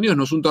Estados Unidos,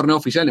 no es un torneo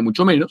oficial, ni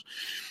mucho menos.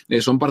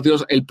 Son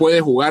partidos, él puede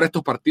jugar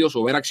estos partidos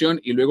o ver acción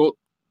y luego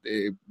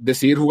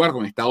decidir jugar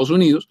con Estados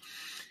Unidos.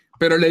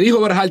 Pero le dijo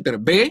Berhalter,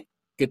 ve,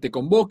 que te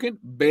convoquen,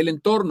 ve el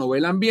entorno, ve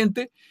el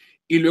ambiente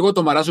y luego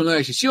tomarás una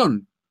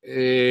decisión.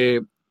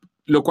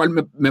 Lo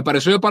cual me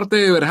pareció de parte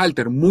de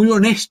Berhalter muy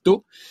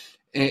honesto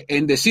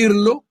en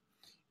decirlo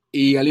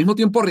y al mismo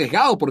tiempo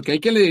arriesgado, porque hay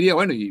quien le diría,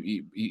 bueno,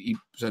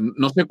 o sea,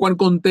 no sé cuán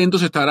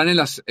contentos estarán en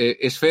las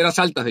esferas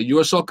altas de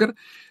US Soccer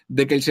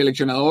de que el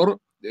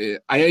seleccionador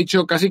haya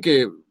dicho casi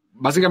que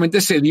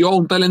básicamente cedió a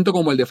un talento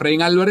como el de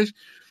Efraín Álvarez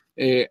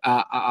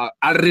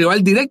al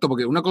rival directo,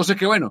 porque una cosa es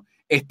que, bueno,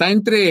 está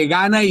entre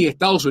Ghana y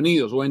Estados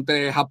Unidos, o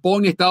entre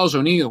Japón y Estados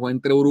Unidos, o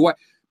entre Uruguay,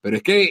 pero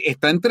es que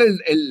está entre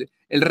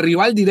el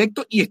rival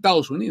directo y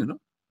Estados Unidos,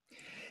 ¿no?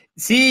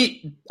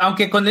 Sí,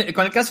 aunque con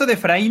el caso de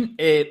Efraín,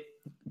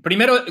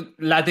 primero,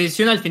 la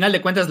decisión al final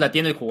de cuentas la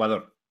tiene el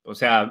jugador. O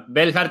sea,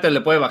 Berhalter le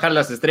puede bajar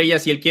las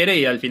estrellas si él quiere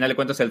y al final de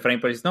cuentas el Efraín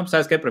puede decir, no, pues,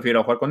 ¿sabes qué?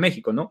 Prefiero jugar con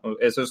México, ¿no?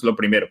 Eso es lo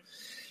primero.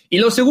 Y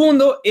lo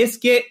segundo es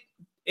que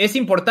es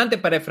importante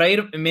para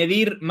Efraín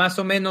medir más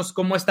o menos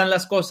cómo están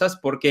las cosas,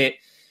 porque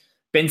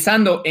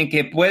pensando en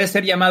que puede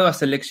ser llamado a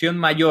selección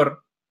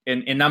mayor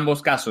en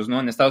ambos casos, ¿no?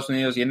 En Estados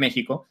Unidos y en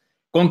México,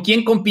 ¿con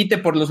quién compite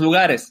por los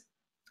lugares?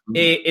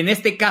 En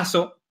este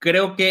caso,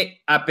 creo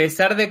que a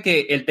pesar de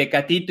que el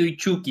Tecatito y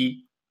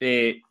Chucky,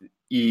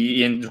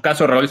 y en su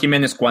caso Raúl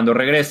Jiménez cuando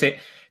regrese,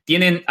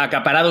 tienen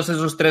acaparados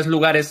esos 3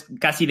 lugares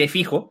casi de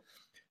fijo,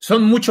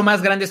 son mucho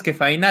más grandes que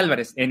Efraín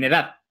Álvarez en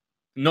edad.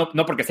 No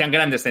porque sean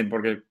grandes,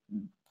 porque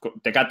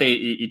Tecate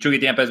y Chucky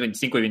tienen apenas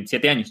 25 y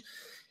 27 años.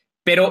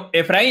 Pero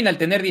Efraín, al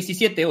tener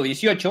 17 o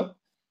 18,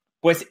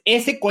 pues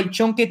ese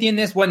colchón que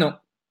tienes,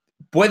 bueno,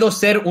 puedo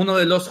ser uno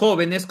de los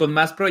jóvenes con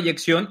más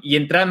proyección y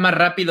entrar más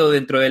rápido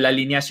dentro de la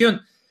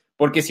alineación.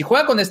 Porque si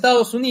juega con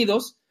Estados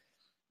Unidos,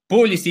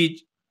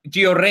 Pulisic,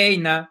 Gio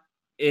Reyna,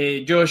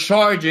 Josh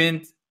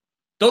Sargent,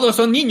 todos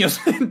son niños.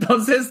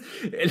 Entonces,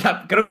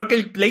 creo que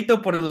el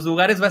pleito por los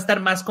lugares va a estar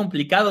más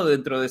complicado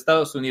dentro de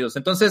Estados Unidos.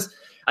 Entonces,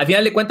 al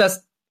final de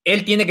cuentas,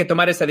 él tiene que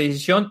tomar esa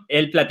decisión.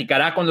 Él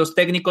platicará con los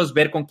técnicos,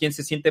 ver con quién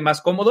se siente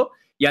más cómodo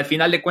y al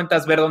final de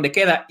cuentas ver dónde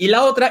queda. Y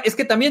la otra es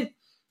que también,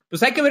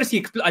 pues hay que ver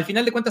si al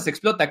final de cuentas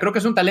explota. Creo que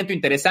es un talento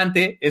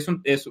interesante, es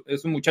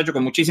un muchacho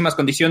con muchísimas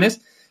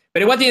condiciones,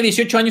 pero igual tiene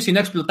 18 años y no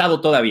ha explotado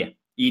todavía.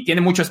 Y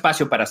tiene mucho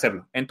espacio para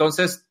hacerlo.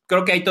 Entonces,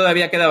 creo que ahí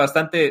todavía queda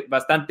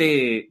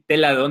bastante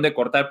tela de dónde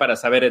cortar para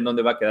saber en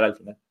dónde va a quedar al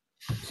final.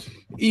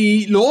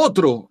 Y lo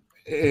otro,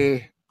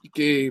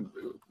 que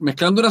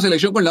mezclando una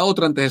selección con la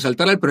otra antes de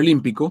saltar al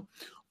preolímpico,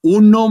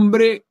 un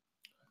nombre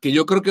que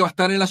yo creo que va a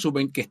estar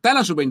que está en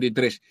la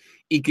sub-23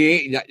 y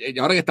que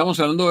ahora que estamos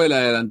hablando de la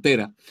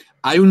delantera,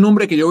 hay un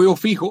nombre que yo veo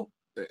fijo.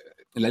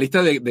 En la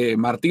lista de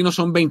Martino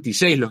son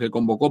 26 los que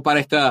convocó para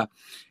esta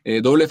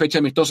doble fecha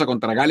amistosa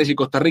contra Gales y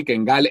Costa Rica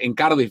en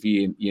Cardiff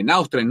y en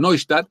Austria, en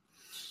Neustadt.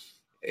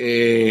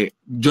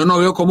 Yo no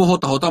veo cómo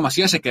JJ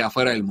Macías se queda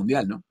fuera del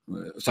Mundial, ¿no?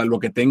 Salvo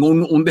que tenga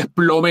un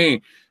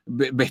desplome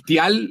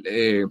bestial.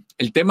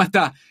 El tema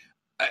está,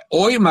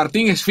 hoy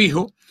Martín es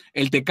fijo,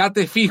 el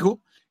Tecate es fijo,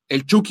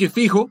 el Chucky es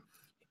fijo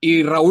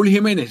y Raúl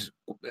Jiménez,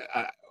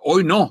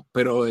 hoy no,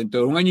 pero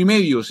dentro de un año y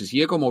medio, si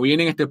sigue como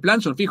viene en este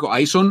plan, son fijos.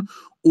 Ahí son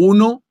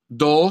 1,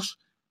 2,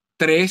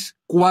 3,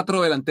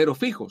 4 delanteros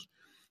fijos.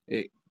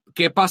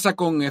 ¿Qué pasa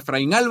con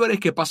Efraín Álvarez?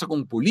 ¿Qué pasa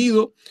con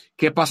Pulido?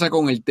 ¿Qué pasa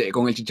con el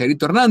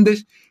Chicharito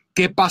Hernández?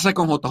 ¿Qué pasa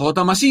con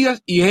JJ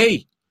Macías? Y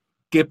hey,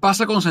 ¿qué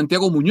pasa con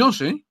Santiago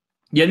Muñoz?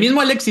 Y el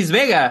mismo Alexis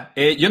Vega.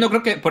 Yo no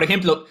creo que, por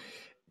ejemplo,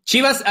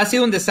 Chivas ha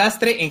sido un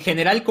desastre en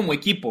general como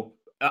equipo.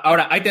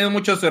 Ahora, hay tenido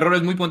muchos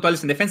errores muy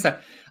puntuales en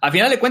defensa. A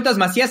final de cuentas,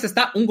 Macías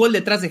está un gol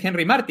detrás de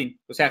Henry Martin.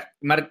 O sea,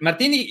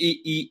 Martín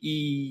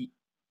y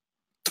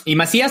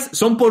Macías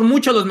son por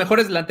mucho los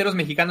mejores delanteros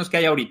mexicanos que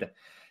hay ahorita.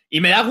 Y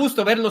me da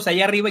gusto verlos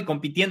allá arriba y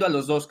compitiendo a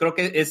los dos. Creo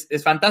que es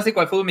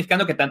fantástico al fútbol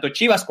mexicano que tanto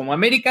Chivas como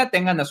América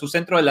tengan a su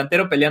centro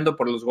delantero peleando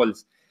por los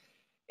goles.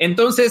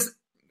 Entonces,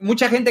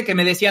 mucha gente que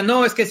me decía,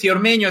 no, es que si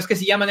Ormeño, es que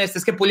si llaman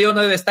es que Pulido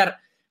no debe estar.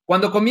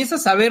 Cuando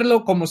comienzas a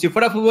verlo como si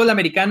fuera fútbol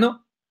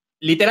americano,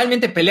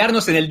 literalmente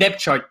pelearnos en el depth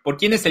chart por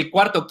quién es el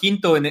cuarto o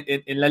quinto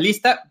en la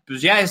lista,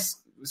 pues ya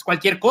es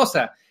cualquier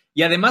cosa.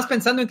 Y además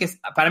pensando en que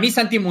para mí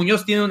Santi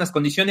Muñoz tiene unas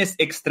condiciones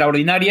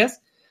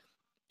extraordinarias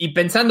y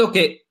pensando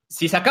que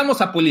si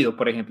sacamos a Pulido,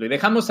 por ejemplo, y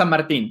dejamos a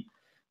Martín,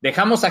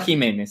 dejamos a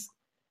Jiménez,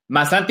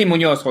 más Santi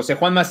Muñoz, José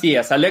Juan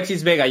Macías,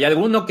 Alexis Vega y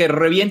alguno que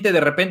reviente de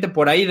repente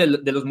por ahí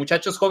de los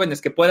muchachos jóvenes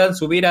que puedan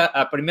subir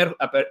al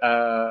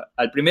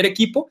primer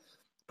equipo,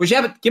 pues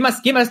ya, ¿qué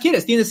más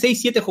quieres? Tienes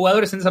 6, 7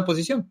 jugadores en esa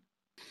posición.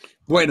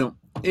 Bueno,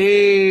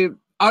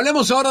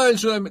 Hablemos ahora del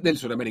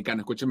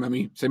sudamericano, escúchenme a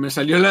mí. Se me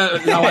salió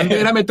la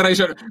bandera, me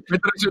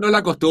traicionó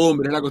la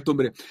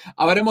costumbre.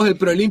 Hablaremos del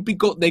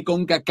preolímpico de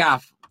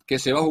CONCACAF, que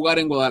se va a jugar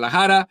en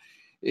Guadalajara,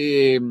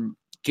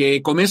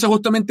 que comienza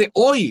justamente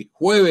hoy,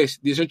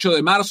 jueves 18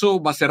 de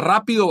marzo. Va a ser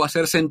rápido, va a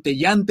ser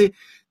centellante,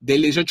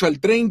 del 18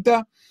 al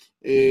 30.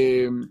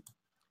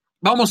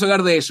 Vamos a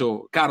hablar de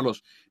eso,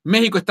 Carlos.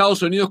 México,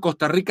 Estados Unidos,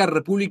 Costa Rica,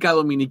 República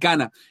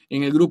Dominicana.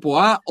 En el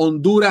grupo A,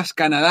 Honduras,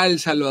 Canadá, El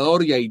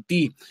Salvador y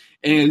Haití.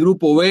 En el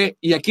grupo B,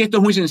 y aquí esto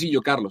es muy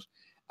sencillo, Carlos.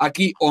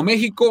 Aquí o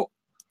México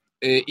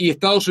y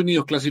Estados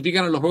Unidos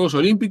clasifican a los Juegos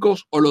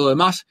Olímpicos o lo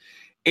demás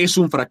es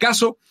un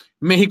fracaso.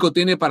 México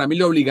tiene para mí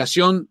la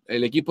obligación,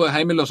 el equipo de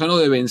Jaime Lozano,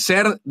 de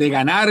vencer, de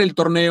ganar el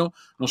torneo,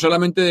 no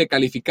solamente de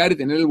calificar y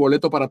tener el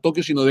boleto para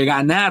Tokio, sino de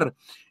ganar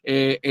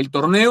el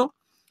torneo.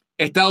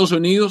 Estados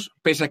Unidos,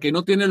 pese a que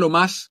no tiene lo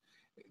más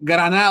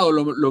granado,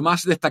 lo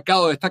más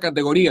destacado de esta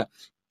categoría,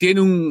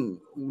 tiene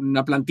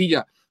una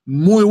plantilla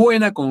muy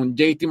buena con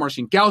JT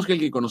Marcinkowski, el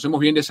que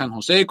conocemos bien de San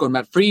José, con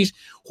Matt Freese,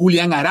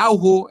 Julián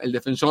Araujo, el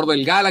defensor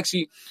del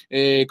Galaxy,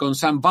 con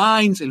Sam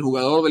Vines, el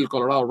jugador del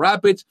Colorado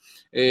Rapids,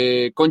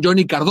 con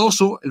Johnny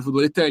Cardoso, el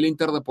futbolista del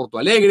Inter de Porto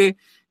Alegre,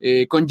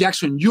 con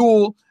Jackson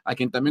Yuell, a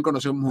quien también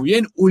conocemos muy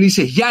bien,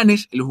 Ulises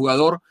Llanes, el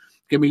jugador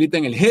que milita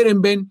en el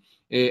Heerenveen,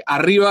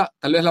 arriba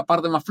tal vez la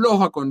parte más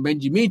floja con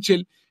Benji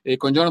Mitchell,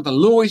 con Jonathan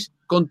Lewis.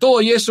 Con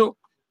todo y eso,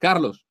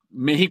 Carlos,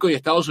 México y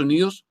Estados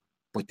Unidos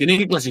pues tienen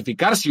que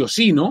clasificar sí o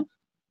sí, ¿no?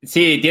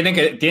 Sí, tienen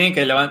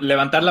que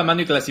levantar la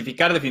mano y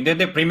clasificar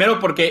definitivamente.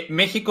 Primero porque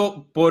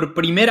México, por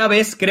primera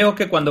vez, creo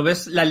que cuando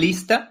ves la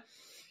lista,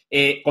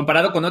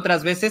 comparado con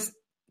otras veces,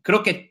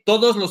 creo que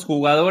todos los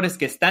jugadores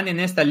que están en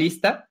esta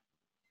lista,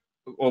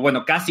 o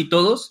bueno, casi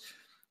todos,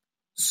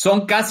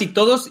 son casi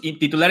todos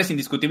titulares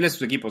indiscutibles de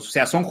sus equipos. O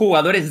sea, son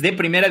jugadores de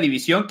primera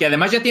división que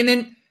además ya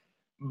tienen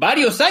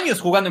varios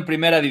años jugando en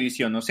primera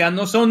división. O sea,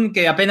 no son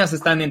que apenas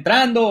están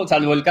entrando,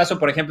 salvo el caso,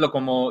 por ejemplo,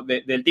 como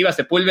del Tiva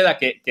Sepúlveda,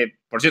 que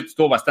por cierto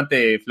estuvo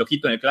bastante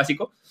flojito en el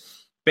clásico,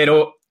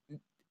 pero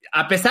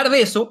a pesar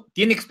de eso,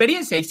 tiene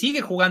experiencia y sigue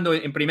jugando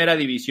en primera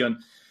división.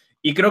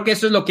 Y creo que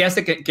eso es lo que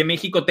hace que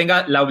México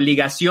tenga la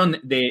obligación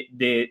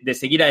de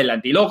seguir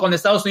adelante. Y luego con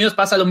Estados Unidos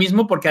pasa lo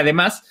mismo porque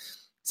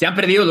además se han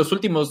perdido los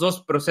últimos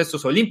 2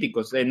 procesos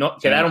olímpicos.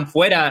 Quedaron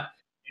fuera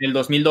en el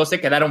 2012,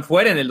 quedaron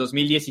fuera en el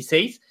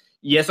 2016,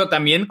 y eso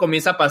también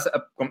comienza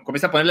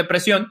a ponerle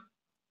presión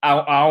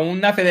a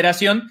una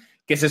federación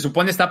que se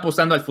supone está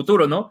apostando al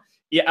futuro, ¿no?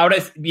 Y ahora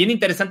es bien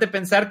interesante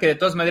pensar que de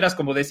todas maneras,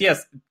 como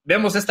decías,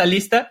 vemos esta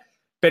lista,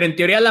 pero en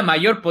teoría la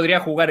mayor podría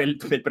jugar el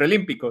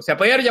preolímpico. O sea,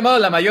 podría haber llamado a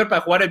la mayor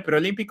para jugar el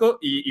preolímpico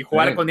y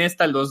jugar con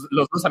esta los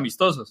 2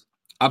 amistosos.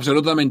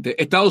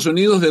 Absolutamente. Estados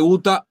Unidos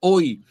debuta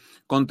hoy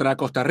contra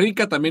Costa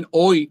Rica. También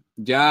hoy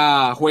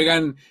ya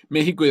juegan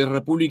México y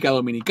República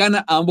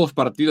Dominicana. Ambos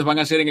partidos van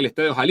a ser en el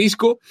Estadio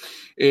Jalisco.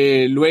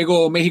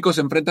 Luego México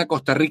se enfrenta a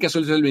Costa Rica, eso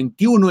es el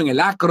 21 en el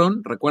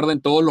Akron.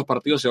 Recuerden, todos los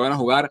partidos se van a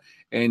jugar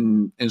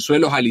en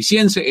suelo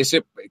jalisciense.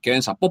 Ese queda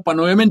en Zapopan,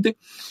 obviamente.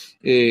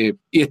 Y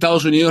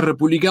Estados Unidos,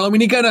 República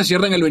Dominicana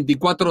cierran el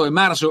 24 de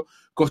marzo.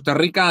 Costa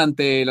Rica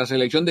ante la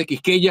selección de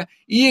Quisqueya,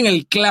 y en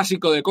el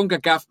clásico de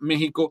CONCACAF,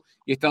 México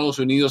y Estados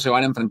Unidos se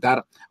van a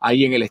enfrentar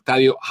ahí en el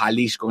Estadio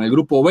Jalisco. En el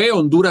grupo B,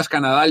 Honduras,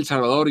 Canadá, El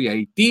Salvador y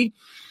Haití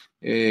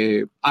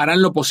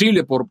harán lo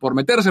posible por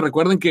meterse.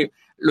 Recuerden que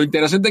lo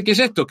interesante aquí es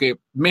esto, que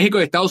México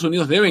y Estados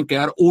Unidos deben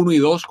quedar 1 y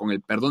 2, con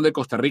el perdón de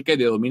Costa Rica y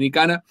de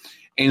Dominicana,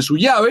 en su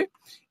llave.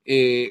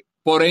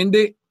 Por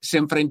ende, se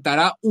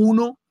enfrentará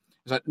uno.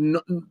 O sea,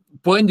 no,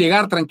 pueden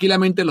llegar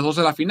tranquilamente los 2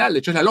 a la final. De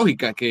hecho, es la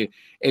lógica, que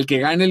el que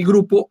gane el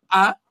grupo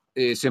A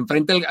se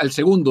enfrenta al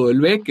segundo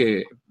del B,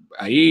 que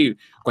ahí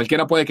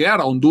cualquiera puede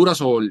quedar, a Honduras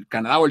o el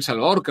Canadá o El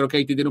Salvador. Creo que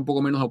Haití tiene un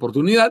poco menos de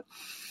oportunidad.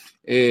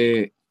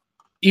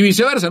 Y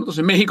viceversa.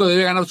 Entonces, México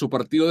debe ganar su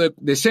partido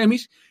de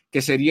semis,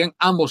 que serían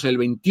ambos el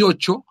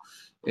 28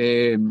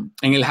 en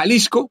el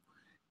Jalisco,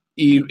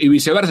 y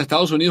viceversa.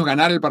 Estados Unidos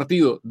ganar el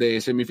partido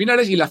de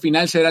semifinales, y la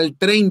final será el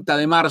 30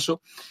 de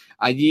marzo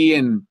allí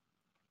en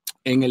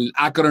el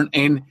Akron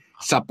en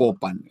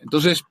Zapopan.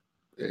 Entonces,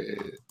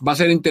 va a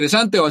ser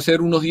interesante, va a ser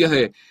unos días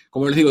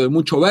como les digo, de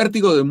mucho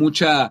vértigo, de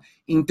mucha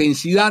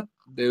intensidad,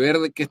 de ver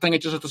de qué están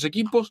hechos estos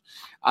equipos.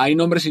 Hay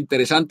nombres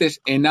interesantes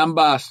en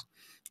ambas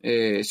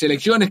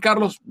selecciones,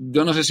 Carlos.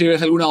 Yo no sé si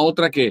ves alguna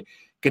otra que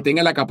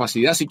tenga la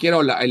capacidad siquiera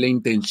o la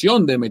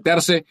intención de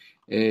meterse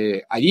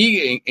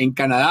allí. En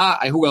Canadá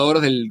hay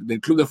jugadores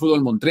del Club de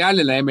Fútbol Montreal,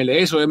 en la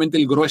MLS, obviamente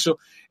el grueso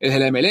es de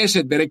la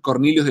MLS, Derek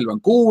Cornelius del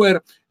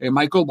Vancouver,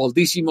 Michael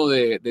Baldissimo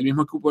del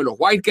mismo equipo de los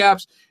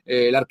Whitecaps,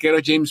 el arquero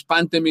James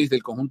Pantemis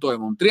del conjunto de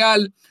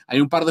Montreal.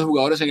 Hay un par de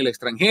jugadores en el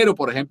extranjero,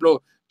 por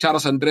ejemplo,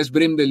 Charles Andrés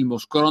Brim del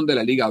Moscron de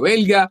la Liga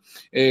Belga,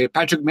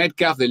 Patrick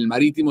Metcalf del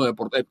Marítimo de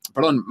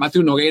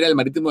Matthew Nogueira del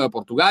Marítimo de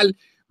Portugal.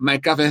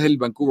 Metcalf es del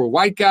Vancouver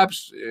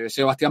Whitecaps,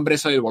 Sebastián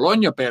Bresa del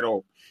Bologna,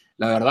 pero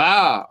la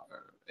verdad,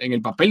 en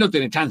el papel no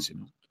tiene chance,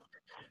 ¿no?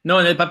 No,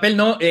 en el papel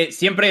no.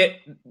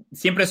 Siempre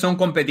son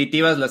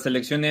competitivas las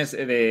selecciones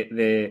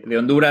de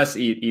Honduras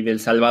y de El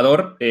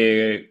Salvador,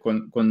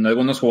 con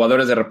algunos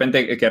jugadores de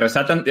repente que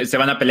resaltan. Se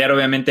van a pelear,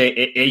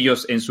 obviamente,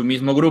 ellos en su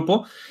mismo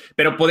grupo,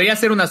 pero podría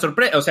ser una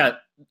sorpresa. O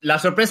sea, la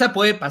sorpresa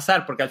puede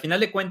pasar, porque al final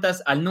de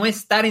cuentas, al no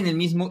estar en el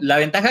mismo, la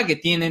ventaja que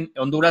tienen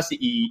Honduras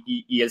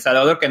y El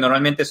Salvador, que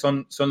normalmente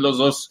son los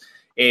dos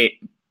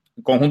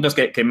conjuntos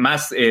que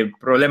más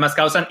problemas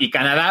causan, y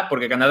Canadá,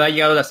 porque Canadá ha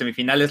llegado a las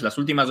semifinales las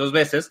últimas 2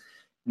 veces,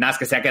 nada más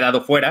que se ha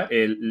quedado fuera.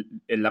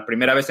 La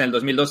primera vez en el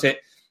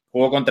 2012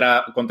 jugó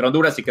contra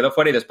Honduras y quedó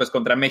fuera, y después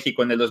contra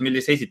México en el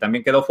 2016 y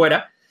también quedó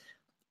fuera,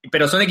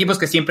 pero son equipos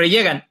que siempre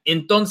llegan.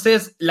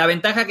 Entonces, la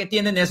ventaja que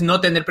tienen es no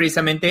tener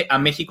precisamente a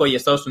México y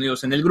Estados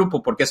Unidos en el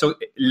grupo, porque eso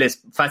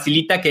les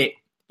facilita que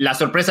la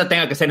sorpresa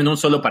tenga que ser en un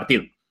solo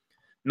partido.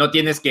 No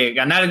tienes que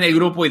ganar en el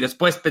grupo y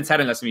después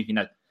pensar en la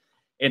semifinal.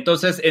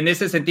 Entonces, en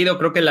ese sentido,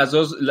 creo que las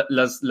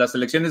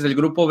selecciones del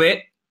grupo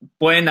B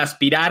pueden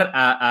aspirar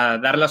a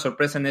dar la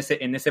sorpresa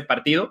en ese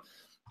partido,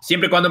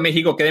 siempre y cuando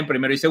México quede en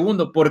primero y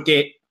segundo,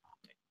 porque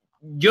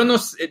yo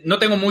no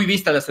tengo muy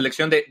vista la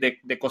selección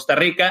de Costa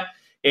Rica.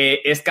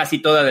 Es casi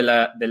toda de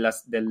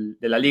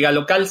la liga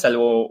local,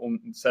 salvo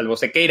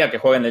Sequeira, que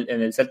juega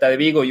en el Celta de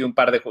Vigo, y un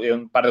par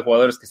de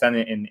jugadores que están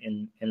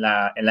en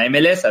la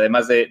MLS,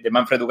 además de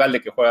Manfred Ugalde,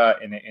 que juega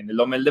en el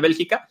Lommel de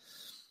Bélgica.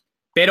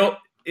 Pero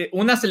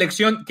una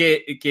selección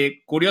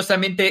que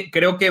curiosamente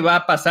creo que va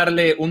a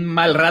pasarle un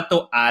mal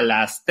rato a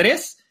las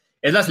 3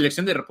 es la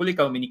selección de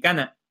República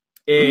Dominicana.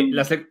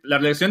 La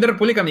selección de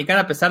República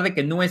Dominicana, a pesar de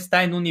que no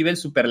está en un nivel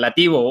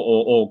superlativo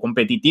o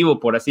competitivo,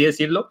 por así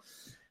decirlo,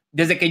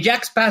 desde que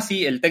Jack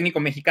Spassi, el técnico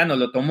mexicano,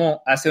 lo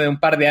tomó hace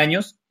un par de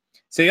años,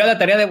 se dio a la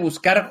tarea de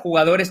buscar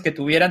jugadores que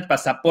tuvieran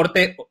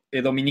pasaporte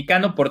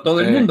dominicano por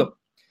todo el mundo.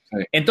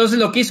 Entonces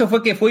lo que hizo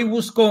fue que fue y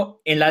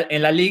buscó en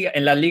la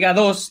Liga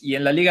 2 y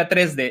en la Liga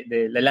 3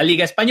 de la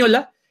Liga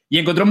Española, y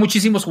encontró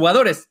muchísimos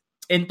jugadores.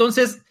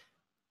 Entonces,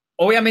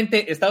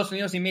 obviamente, Estados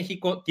Unidos y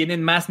México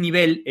tienen más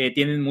nivel,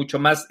 tienen mucho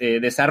más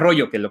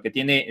desarrollo que lo que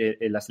tiene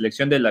la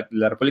selección de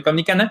la República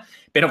Dominicana,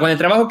 pero con el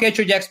trabajo que ha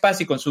hecho Jack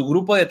Spassi, con su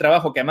grupo de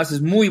trabajo, que además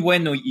es muy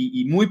bueno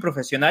y muy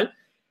profesional,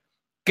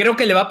 creo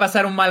que le va a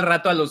pasar un mal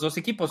rato a los dos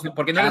equipos,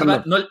 porque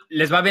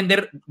les va a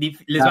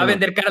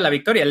vender cara la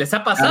victoria. Les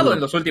ha pasado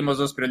en los últimos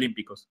 2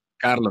 preolímpicos.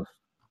 Carlos,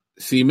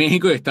 si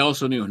México y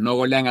Estados Unidos no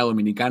golean a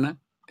Dominicana,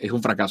 es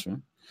un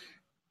fracaso,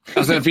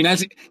 O sea, al final,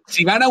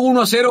 si ganan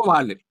 1-0,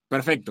 vale,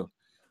 perfecto.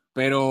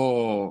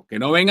 Pero que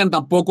no vengan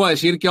tampoco a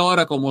decir que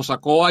ahora, como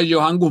sacó a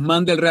Johan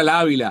Guzmán del Real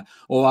Ávila,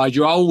 o a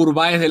Joao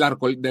Urbáez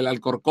del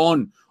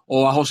Alcorcón,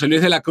 o a José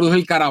Luis de la Cruz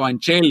del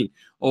Carabanchel,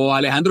 o a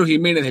Alejandro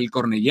Jiménez del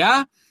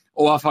Cornellá,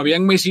 o a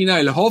Fabián Mesina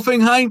del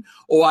Hoffenheim,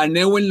 o a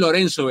Neuwen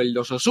Lorenzo del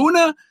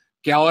Osasuna,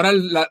 que ahora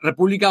la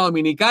República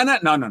Dominicana,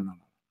 no.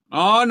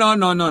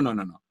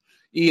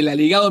 Y la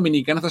Liga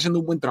Dominicana está haciendo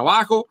un buen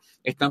trabajo,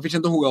 están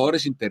fichando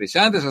jugadores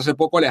interesantes. Hace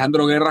poco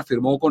Alejandro Guerra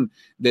firmó con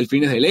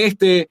Delfines del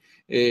Este,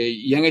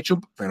 y han hecho,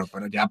 pero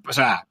ya, o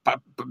sea,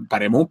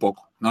 paremos un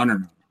poco.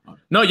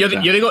 No,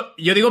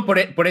 yo digo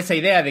por esa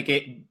idea de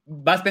que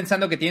vas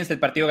pensando que tienes el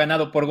partido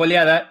ganado por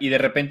goleada, y de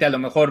repente a lo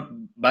mejor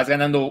vas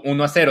ganando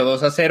 1-0,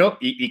 2-0,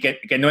 y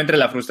que no entre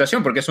la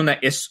frustración, porque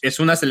es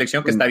una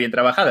selección que está bien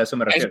trabajada, a eso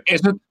me refiero.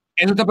 Eso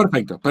está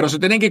perfecto, pero se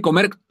tienen que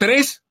comer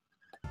 3,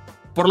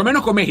 por lo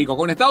menos con México.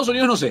 Con Estados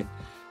Unidos no sé,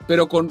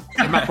 pero con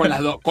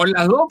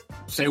las dos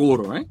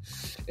seguro.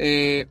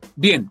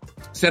 Bien,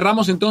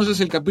 cerramos entonces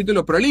el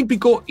capítulo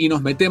preolímpico y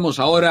nos metemos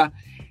ahora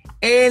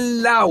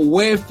en la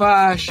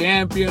UEFA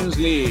Champions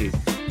League.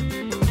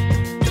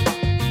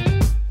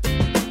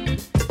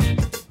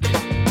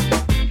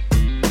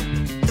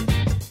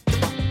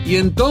 Y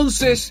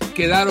entonces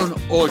quedaron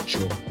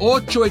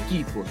 8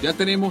 equipos. Ya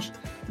tenemos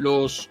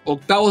los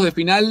octavos de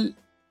final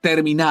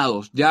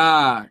terminados.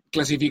 Ya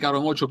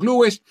clasificaron 8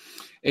 clubes.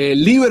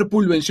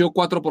 Liverpool venció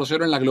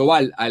 4-0 en la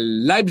global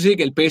al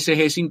Leipzig, el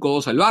PSG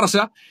 5-2 al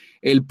Barça.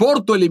 El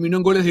Porto eliminó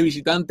en goles de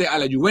visitante a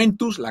la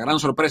Juventus, la gran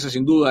sorpresa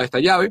sin duda de esta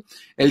llave.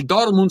 El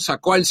Dortmund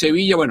sacó al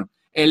Sevilla. Bueno,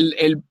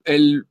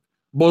 el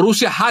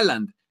Borussia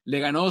Haaland le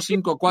ganó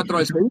 5-4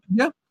 al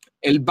Sevilla.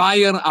 El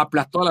Bayern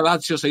aplastó a la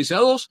Lazio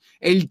 6-2.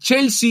 El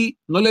Chelsea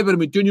no le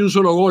permitió ni un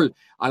solo gol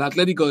al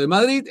Atlético de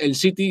Madrid. El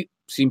City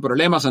sin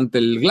problemas ante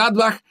el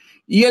Gladbach.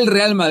 Y el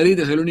Real Madrid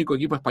es el único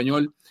equipo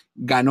español,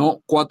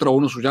 ganó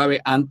 4-1 su llave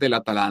ante el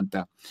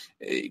Atalanta.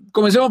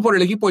 Comencemos por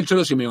el equipo del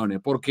Cholo Simeone,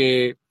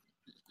 porque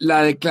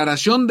la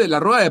declaración de la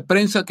rueda de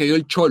prensa que dio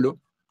el Cholo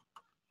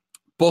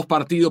post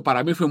partido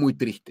para mí fue muy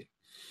triste,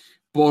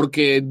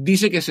 porque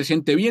dice que se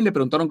siente bien. Le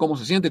preguntaron cómo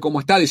se siente,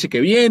 cómo está, dice que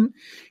bien,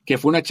 que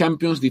fue una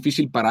Champions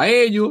difícil para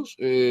ellos,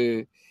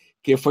 que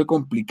fue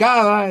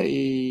complicada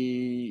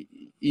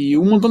y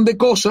un montón de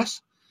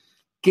cosas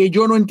que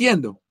yo no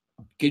entiendo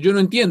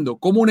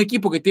cómo un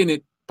equipo que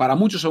tiene para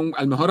muchos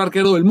al mejor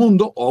arquero del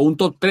mundo, o a un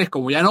top 3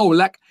 como Jan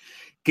Oblak,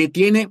 que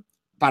tiene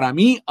para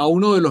mí a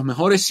uno de los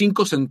mejores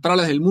 5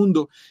 centrales del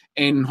mundo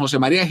en José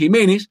María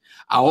Jiménez,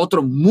 a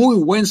otro muy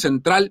buen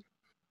central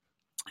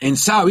en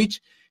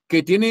Savic,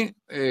 que tiene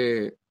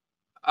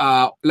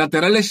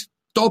laterales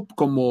top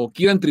como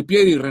Kieran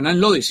Trippier y Renan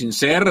Lodi, sin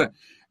ser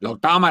la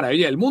octava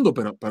maravilla del mundo,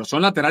 pero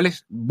son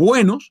laterales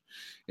buenos,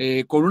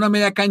 con una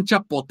media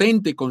cancha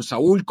potente, con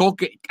Saúl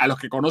Coque, a los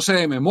que conoce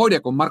de memoria,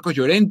 con Marcos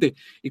Llorente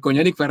y con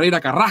Yannick Ferreira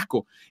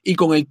Carrasco, y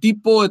con el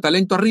tipo de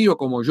talento arriba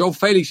como Joao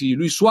Félix y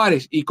Luis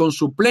Suárez, y con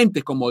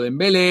suplentes como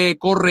Dembélé,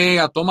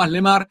 Correa, Tomás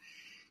Lemar,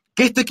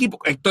 que este equipo,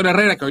 Héctor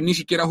Herrera, que hoy ni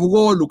siquiera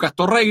jugó, Lucas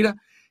Torreira,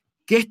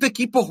 que este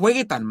equipo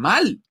juegue tan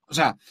mal, o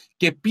sea,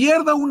 que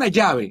pierda una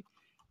llave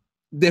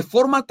de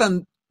forma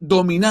tan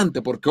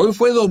dominante, porque hoy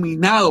fue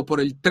dominado por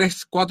el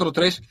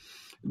 3-4-3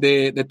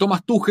 de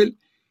Thomas Tuchel.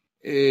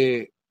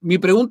 Mi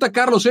pregunta,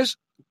 Carlos, es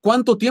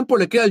 ¿cuánto tiempo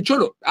le queda al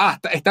Cholo?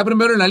 Está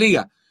primero en la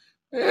liga.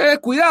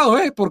 Cuidado,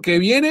 porque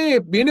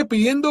viene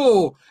pidiendo,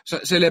 o sea,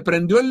 se le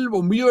prendió el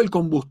bombillo del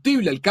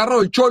combustible al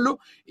carro del Cholo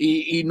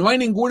y no hay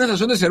ninguna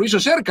estación de servicio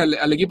cerca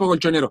al equipo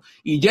colchonero.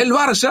 Y ya el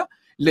Barça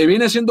le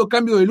viene haciendo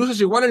cambio de luces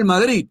igual al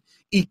Madrid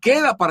y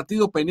queda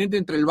partido pendiente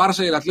entre el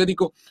Barça y el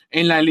Atlético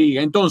en la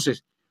liga.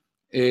 Entonces,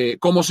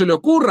 como se le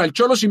ocurra al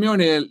Cholo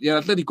Simeone y al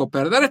Atlético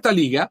perder esta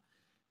liga,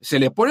 se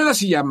le pone la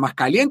silla más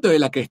caliente de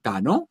la que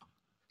está, ¿no?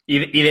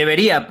 Y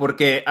debería,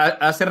 porque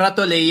hace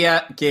rato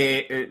leía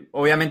que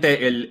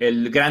obviamente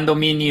el gran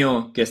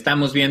dominio que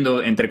estamos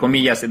viendo, entre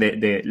comillas,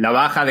 de la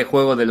baja de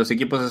juego de los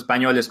equipos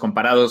españoles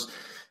comparados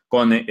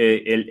con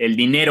el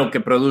dinero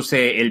que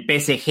produce el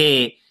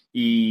PSG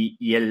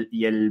y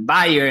el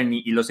Bayern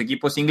y los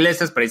equipos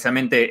ingleses,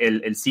 precisamente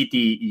el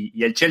City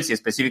y el Chelsea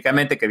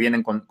específicamente, que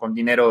vienen con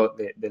dinero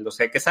de los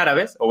jeques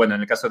árabes, o bueno,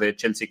 en el caso de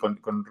Chelsea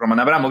con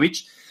Roman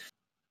Abramovich.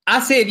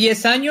 Hace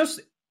 10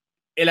 años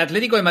el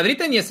Atlético de Madrid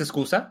tenía esa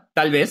excusa,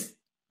 tal vez,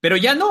 pero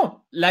ya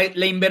no.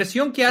 La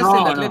inversión que hace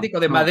el Atlético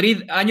de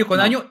Madrid año con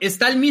año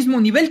está al mismo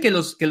nivel que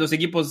los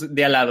equipos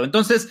de al lado.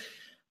 Entonces,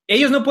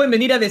 ellos no pueden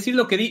venir a decir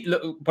lo que...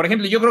 por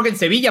ejemplo, yo creo que en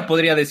Sevilla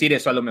podría decir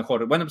eso a lo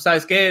mejor. Bueno, pues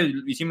 ¿sabes qué?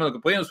 Hicimos lo que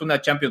pudimos,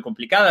 una Champions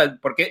complicada,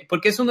 porque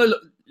es uno de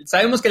los...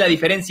 Sabemos que la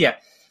diferencia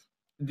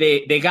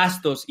de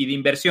gastos y de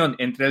inversión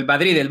entre el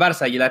Madrid, el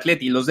Barça y el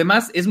Atleti y los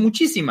demás es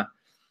muchísima.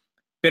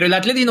 Pero el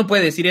Atleti no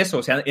puede decir eso.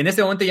 O sea, en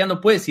este momento ya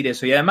no puede decir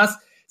eso. Y además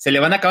se le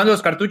van acabando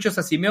los cartuchos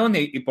a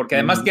Simeone, y porque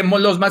además quemó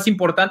los más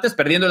importantes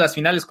perdiendo las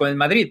finales con el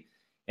Madrid.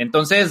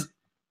 Entonces,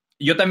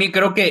 yo también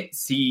creo que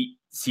si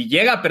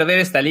llega a perder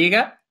esta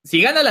liga, si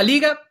gana la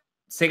liga,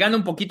 se gana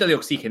un poquito de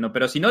oxígeno,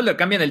 pero si no, le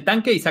cambian el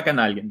tanque y sacan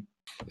a alguien.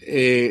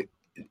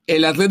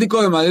 El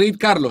Atlético de Madrid,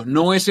 Carlos,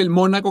 no es el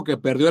Mónaco que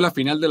perdió la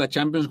final de la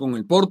Champions con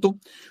el Porto,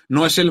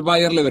 no es el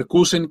Bayer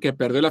Leverkusen que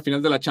perdió la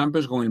final de la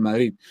Champions con el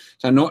Madrid. O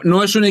sea,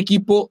 no es un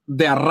equipo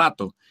de a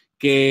rato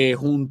que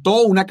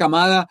juntó una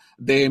camada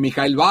de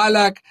Michael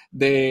Ballack,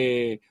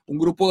 de un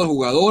grupo de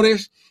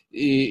jugadores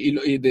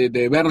y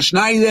de Bernd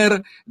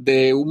Schneider,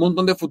 de un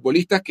montón de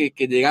futbolistas que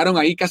llegaron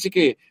ahí casi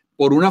que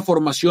por una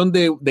formación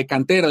de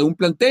cantera, de un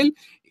plantel,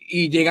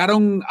 y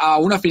llegaron a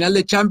una final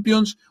de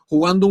Champions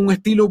jugando un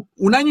estilo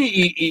un año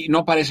y no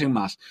aparecen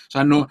más. O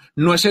sea,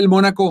 no es el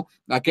Mónaco,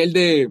 aquel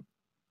de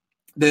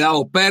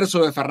Dado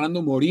Perso, de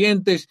Fernando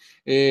Morientes,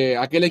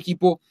 aquel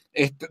equipo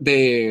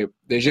de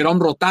Jérôme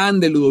Rotin,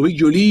 de Ludovic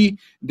Joly,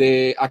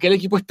 de aquel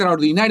equipo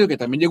extraordinario que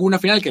también llegó a una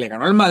final que le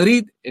ganó al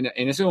Madrid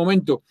en ese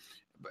momento.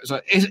 O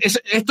sea,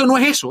 esto no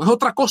es eso, es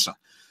otra cosa.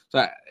 O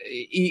sea,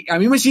 y a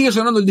mí me sigue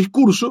sonando el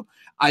discurso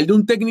al de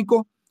un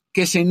técnico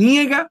que se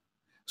niega,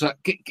 o sea,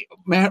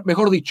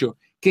 mejor dicho,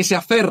 que se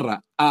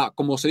aferra a,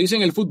 como se dice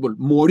en el fútbol,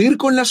 morir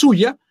con la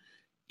suya,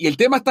 y el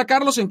tema está,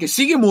 Carlos, en que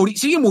sigue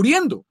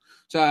muriendo. O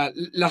sea,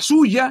 la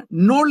suya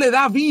no le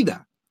da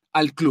vida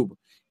al club.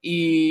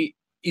 Y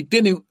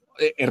tiene,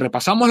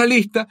 repasamos la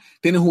lista,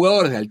 tiene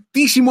jugadores de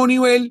altísimo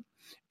nivel,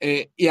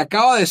 y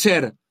acaba de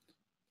ser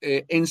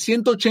en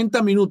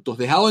 180 minutos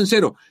dejado en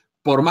cero,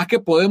 por más que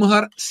podemos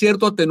dar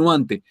cierto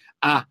atenuante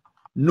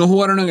no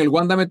jugaron en el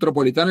Wanda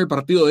Metropolitano el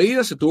partido de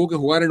ida, se tuvo que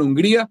jugar en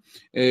Hungría,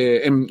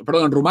 en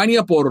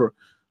Rumania por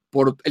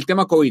el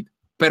tema COVID.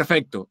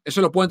 Perfecto,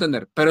 eso lo puedo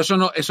entender, pero eso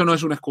no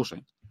es una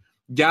excusa.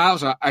 Ya, o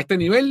sea, a este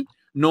nivel,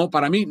 no,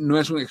 para mí no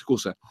es una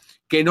excusa.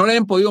 Que no le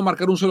hayan podido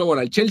marcar un solo gol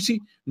al Chelsea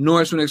no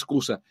es una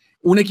excusa.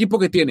 Un equipo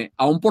que tiene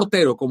a un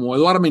portero como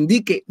Eduard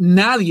Mendy, que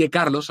nadie,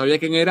 Carlos, sabía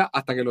quién era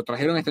hasta que lo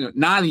trajeron este año.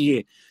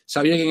 Nadie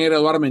sabía quién era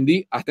Eduard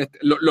Mendy. Hasta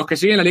los que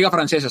siguen la Liga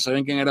Francesa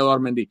sabían quién era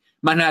Eduard Mendy.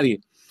 Más nadie.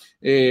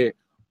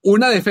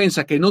 Una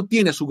defensa que no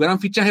tiene su gran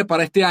fichaje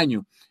para este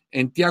año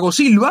en Thiago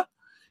Silva,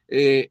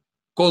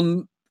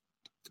 con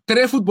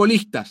 3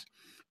 futbolistas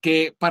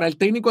que para el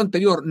técnico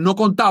anterior no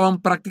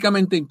contaban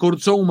prácticamente, en Kurt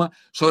Zouma,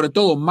 sobre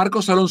todo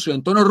Marcos Alonso y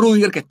Antonio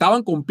Rüdiger, que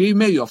estaban con pie y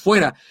medio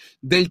afuera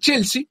del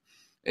Chelsea,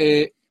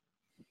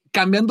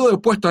 cambiando de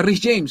puesto a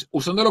Reece James,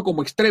 usándolo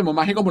como extremo,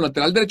 más que como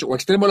lateral derecho, o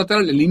extremo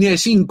lateral en línea de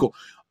 5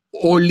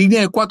 o en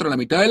línea de 4 en la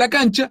mitad de la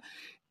cancha,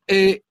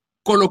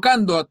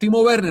 colocando a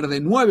Timo Werner de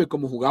 9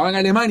 como jugaba en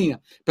Alemania,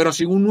 pero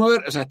sin un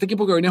 9, o sea, este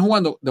equipo que venía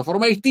jugando de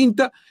forma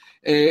distinta,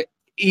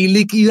 y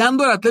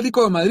liquidando al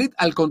Atlético de Madrid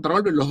al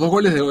contragolpe. Los 2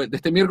 goles de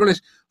este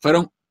miércoles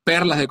fueron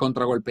perlas de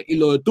contragolpe. Y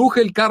lo de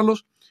Tuchel,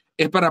 Carlos,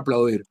 es para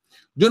aplaudir.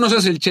 Yo no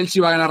sé si el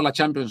Chelsea va a ganar la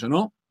Champions o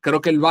no.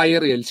 Creo que el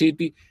Bayern y el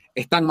City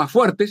están más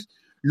fuertes.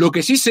 Lo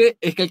que sí sé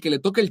es que el que le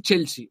toque el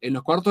Chelsea en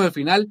los cuartos de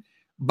final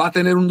va a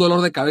tener un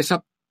dolor de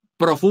cabeza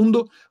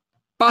profundo,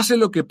 pase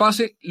lo que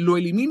pase, lo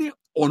elimine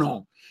o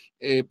no.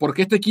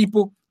 Porque este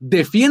equipo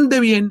defiende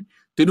bien,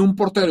 tiene un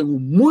portero en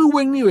un muy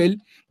buen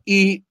nivel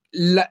y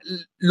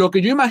lo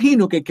que yo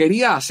imagino que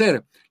quería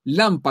hacer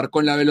Lampard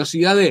con la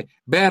velocidad de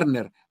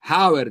Werner,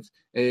 Havertz,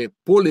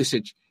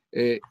 Pulisic,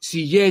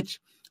 Ziyech,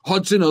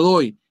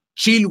 Hudson-Odoi,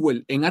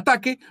 Chilwell en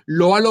ataque,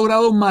 lo ha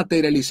logrado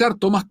materializar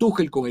Thomas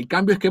Tuchel con el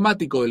cambio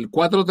esquemático del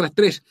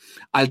 4-3-3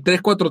 al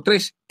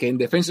 3-4-3, que en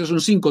defensa es un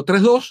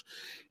 5-3-2,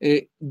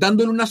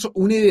 dándole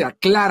una idea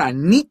clara,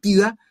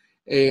 nítida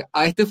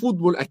a este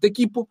fútbol, a este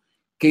equipo,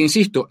 que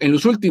insisto, en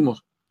los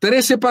últimos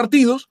 13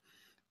 partidos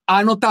ha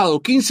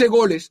anotado 15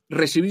 goles,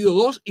 recibido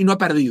 2 y no ha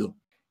perdido.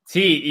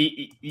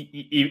 Sí,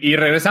 y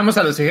regresamos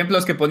a los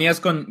ejemplos que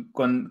ponías con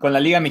la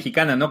Liga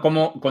Mexicana, ¿no?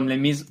 Como con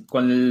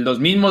los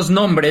mismos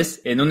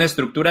nombres en una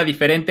estructura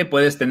diferente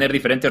puedes tener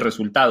diferentes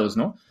resultados,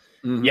 ¿no?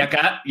 Uh-huh. Y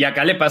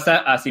acá le pasa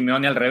a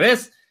Simeone al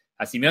revés.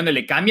 A Simeone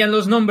le cambian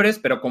los nombres,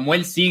 pero como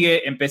él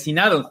sigue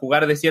empecinado en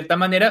jugar de cierta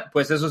manera,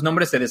 pues esos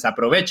nombres se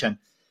desaprovechan.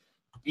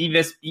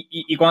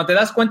 Y cuando te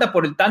das cuenta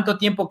por el tanto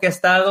tiempo que ha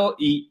estado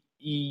y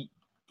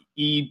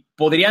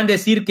podrían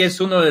decir que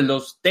es uno de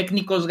los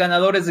técnicos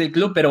ganadores del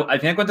club, pero al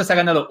final de cuentas ha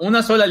ganado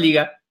una sola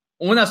liga,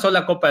 una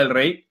sola Copa del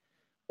Rey,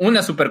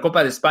 una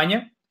Supercopa de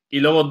España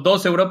y luego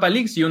 2 Europa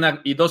Leagues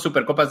y 2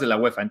 Supercopas de la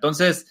UEFA.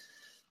 Entonces,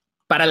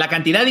 para la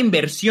cantidad de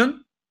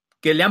inversión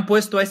que le han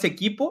puesto a ese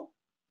equipo,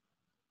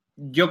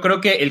 yo creo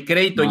que el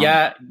crédito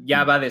ya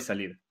va de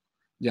salir.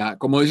 Ya,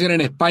 como dicen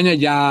en España,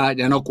 ya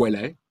no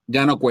cuela, ¿eh?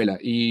 Ya no cuela.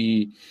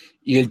 Y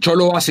el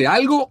Cholo hace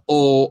algo,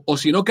 o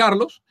si no,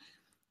 Carlos,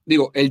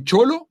 digo, el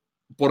Cholo,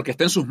 porque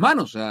está en sus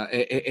manos, o sea,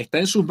 está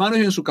en sus manos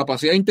y en su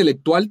capacidad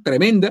intelectual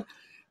tremenda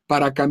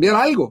para cambiar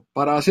algo,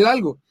 para hacer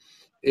algo.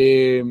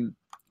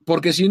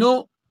 Porque si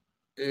no,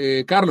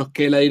 Carlos,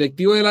 que la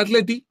directiva del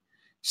Atleti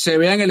se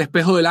vea en el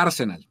espejo del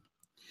Arsenal.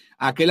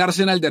 Aquel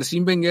Arsenal de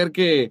Arsène Wenger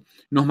que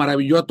nos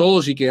maravilló a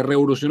todos y que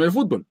revolucionó el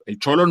fútbol. El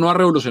Cholo no ha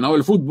revolucionado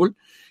el fútbol,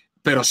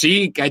 pero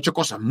sí que ha hecho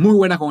cosas muy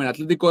buenas con el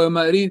Atlético de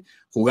Madrid.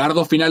 Jugar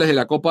 2 finales de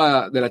la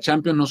Copa de la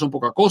Champions no son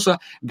poca cosa,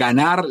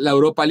 ganar la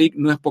Europa League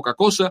no es poca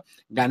cosa,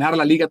 ganar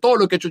la Liga, todo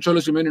lo que ha hecho Cholo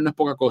Simeone no es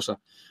poca cosa,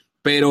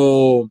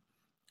 pero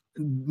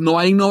no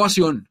hay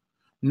innovación,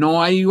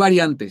 no hay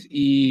variantes,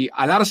 y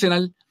al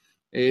Arsenal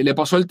le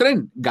pasó el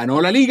tren,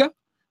 ganó la Liga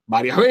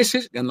varias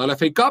veces, ganó la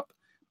FA Cup,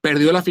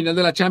 perdió la final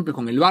de la Champions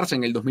con el Barça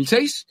en el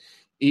 2006,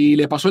 y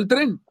le pasó el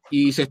tren,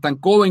 y se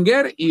estancó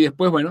Wenger, y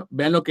después, bueno,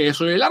 vean lo que es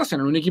hoy el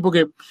Arsenal, un equipo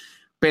que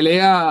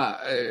pelea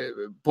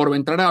por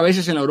entrar a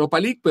veces en la Europa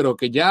League, pero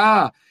que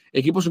ya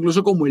equipos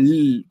incluso como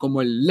el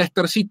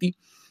Leicester City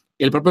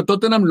y el propio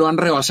Tottenham lo han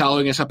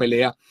rebasado en esa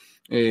pelea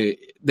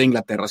de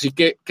Inglaterra. Así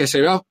que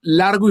se vea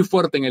largo y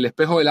fuerte en el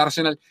espejo del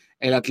Arsenal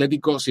el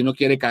Atlético si no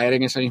quiere caer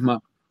en esa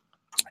misma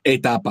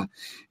etapa.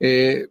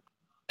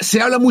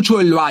 Se habla mucho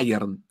del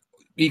Bayern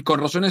y con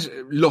razones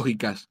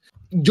lógicas.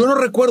 Yo no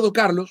recuerdo,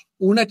 Carlos,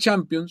 una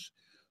Champions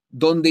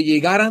donde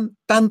llegaran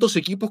tantos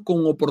equipos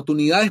con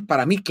oportunidades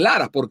para mí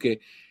claras, porque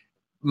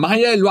más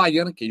allá del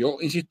Bayern, que yo,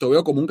 insisto,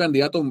 veo como un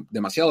candidato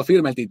demasiado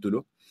firme al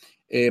título,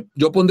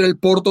 yo pondré el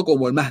Porto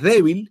como el más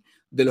débil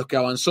de los que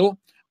avanzó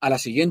a la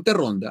siguiente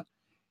ronda.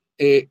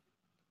 El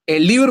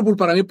Liverpool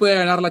para mí puede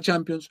ganar la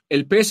Champions,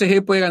 el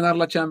PSG puede ganar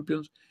la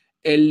Champions,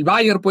 el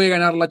Bayern puede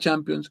ganar la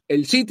Champions,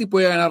 el City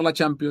puede ganar la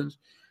Champions,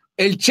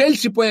 el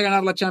Chelsea puede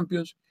ganar la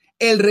Champions,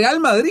 el Real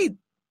Madrid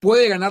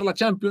puede ganar la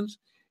Champions.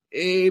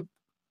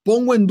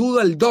 Pongo en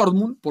duda el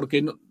Dortmund,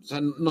 porque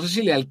no sé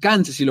si le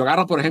alcance, si lo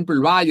agarra, por ejemplo,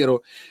 el Bayern.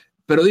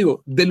 Pero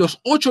digo, de los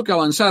 8 que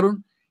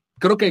avanzaron,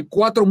 creo que hay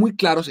 4 muy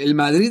claros. El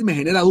Madrid me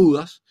genera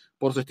dudas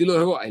por su estilo de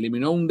juego.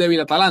 Eliminó un débil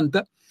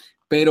Atalanta,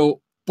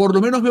 pero por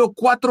lo menos veo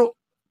 4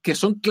 que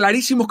son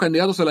clarísimos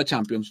candidatos a la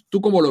Champions. ¿Tú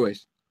cómo lo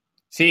ves?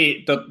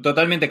 Sí,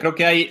 totalmente. Creo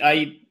que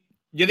hay,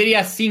 yo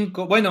diría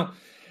 5. Bueno,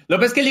 lo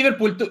que es que el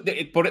Liverpool,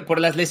 por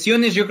las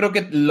lesiones, yo creo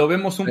que lo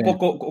vemos un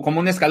poco como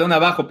un escalón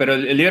abajo, pero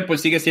el Liverpool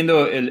sigue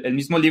siendo el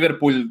mismo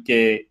Liverpool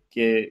que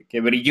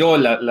brilló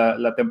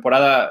la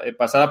temporada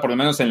pasada, por lo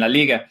menos en la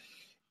Liga.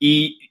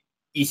 Y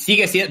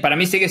sigue siendo, para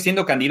mí sigue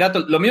siendo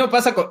candidato. Lo mismo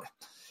pasa con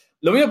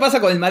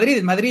el Madrid.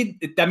 El Madrid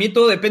también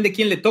todo depende de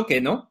quién le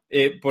toque, ¿no?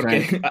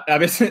 Porque a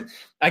veces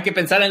hay que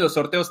pensar en los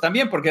sorteos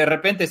también, porque de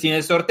repente si en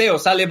el sorteo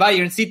sale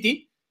Bayern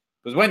City,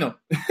 pues bueno.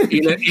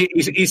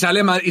 Y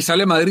sale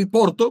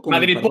Madrid-Porto,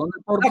 Madrid-Porto,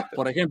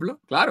 por ejemplo.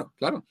 Claro.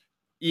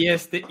 Y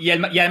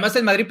además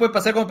el Madrid puede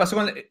pasar como pasó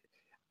con...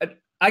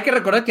 Hay que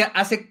recordar que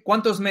hace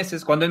cuántos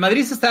meses, cuando el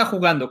Madrid se estaba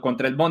jugando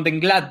contra el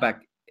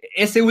Mönchengladbach,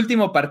 ese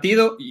último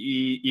partido,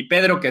 y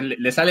Pedro, que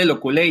le sale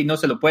lo culé y no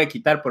se lo puede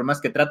quitar por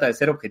más que trata de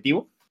ser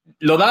objetivo,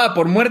 lo daba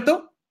por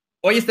muerto.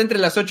 Hoy está entre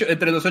los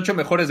 8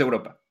 mejores de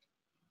Europa.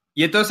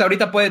 Y entonces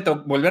ahorita puede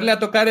volverle a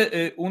tocar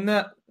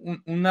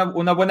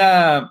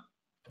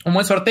un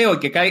buen sorteo y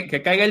que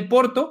caiga el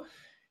Porto.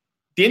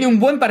 Tiene un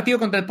buen partido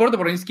contra el Porto,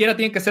 porque ni siquiera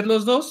tienen que ser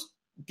los 2.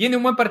 Tiene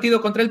un buen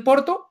partido contra el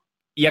Porto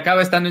y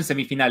acaba estando en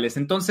semifinales.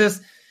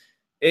 Entonces,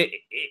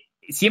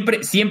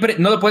 siempre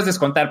no lo puedes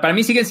descontar. Para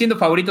mí siguen siendo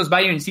favoritos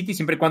Bayern y City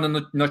siempre y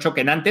cuando no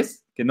choquen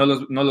antes, que no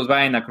los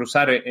vayan a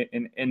cruzar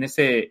en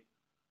ese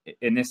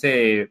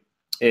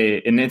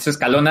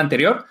escalón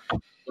anterior.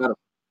 Claro.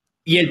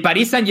 Y el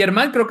Paris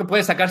Saint-Germain creo que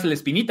puede sacarse la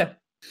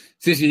espinita.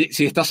 Sí,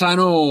 si está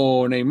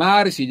sano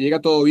Neymar, si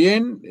llega todo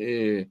bien,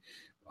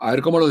 a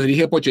ver cómo lo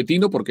dirige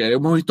Pochettino, porque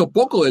hemos visto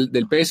poco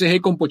del PSG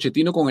con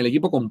Pochettino con el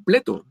equipo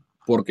completo,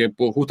 porque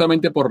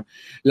justamente por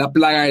la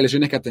plaga de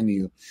lesiones que ha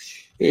tenido.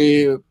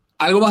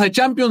 ¿Algo más de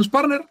Champions,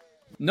 partner?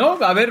 No,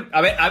 a ver,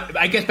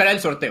 hay que esperar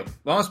el sorteo.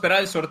 Vamos a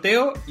esperar el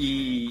sorteo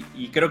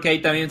y creo que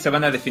ahí también se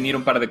van a definir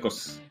un par de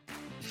cosas.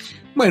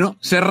 Bueno,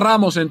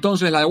 cerramos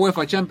entonces la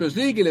UEFA Champions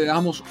League y le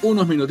dejamos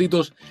unos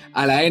minutitos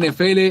a la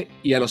NFL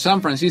y a los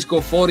San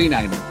Francisco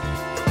 49ers.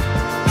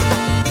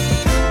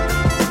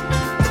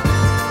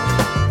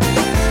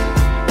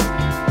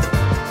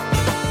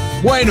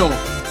 Bueno,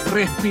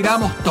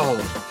 respiramos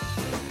todos.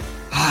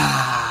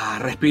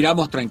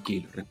 Respiramos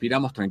tranquilos.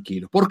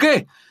 ¿Por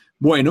qué?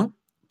 Bueno,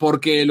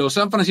 porque los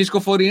San Francisco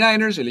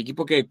 49ers, el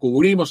equipo que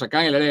cubrimos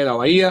acá en el área de la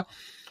Bahía,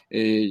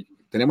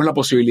 tenemos la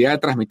posibilidad de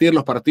transmitir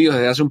los partidos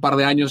desde hace un par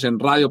de años en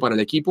radio para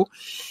el equipo.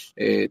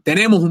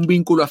 Tenemos un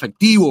vínculo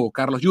afectivo,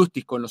 Carlos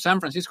Justis, con los San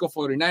Francisco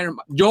 49ers.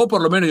 Yo,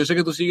 por lo menos, yo sé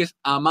que tú sigues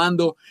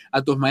amando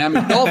a tus Miami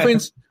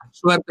Dolphins.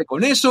 Suerte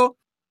con eso.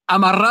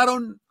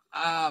 Amarraron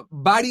a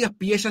varias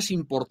piezas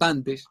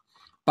importantes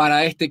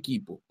para este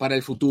equipo, para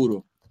el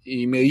futuro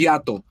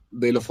inmediato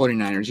de los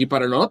 49ers y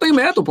para lo no tan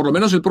inmediato, por lo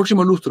menos el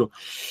próximo lustro.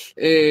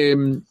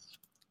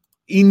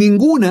 Y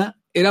ninguna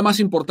era más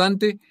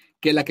importante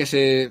que la que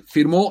se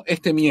firmó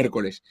este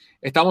miércoles.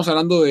 Estamos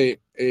hablando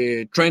de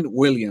Trent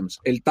Williams,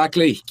 el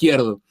tackle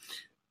izquierdo.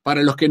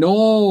 Para los que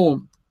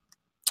no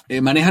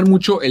manejan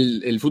mucho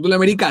el fútbol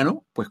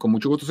americano, pues con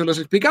mucho gusto se los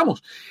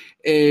explicamos.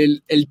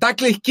 El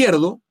tackle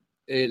izquierdo,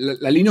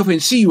 la línea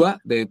ofensiva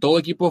de todo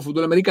equipo de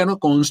fútbol americano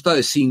consta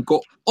de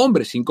 5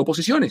 hombres, 5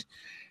 posiciones.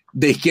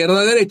 De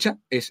izquierda a derecha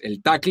es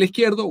el tackle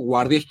izquierdo,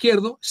 guardia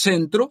izquierdo,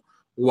 centro,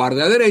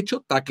 guardia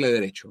derecho, tackle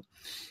derecho.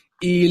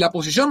 Y la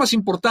posición más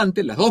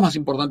importante, las dos más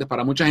importantes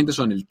para mucha gente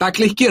son el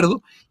tackle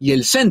izquierdo y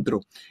el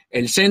centro.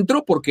 El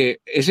centro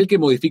porque es el que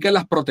modifica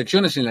las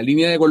protecciones en la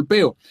línea de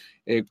golpeo,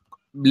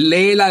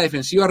 lee la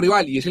defensiva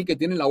rival y es el que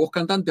tiene la voz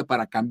cantante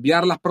para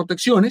cambiar las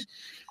protecciones.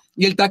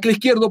 Y el tackle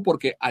izquierdo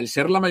porque al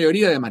ser la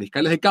mayoría de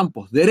mariscales de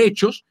campo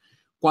derechos,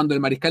 cuando el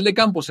mariscal de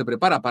campo se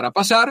prepara para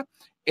pasar,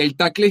 el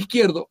tackle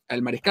izquierdo,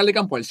 el mariscal de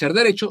campo al ser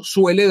derecho,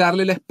 suele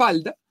darle la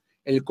espalda,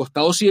 el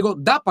costado ciego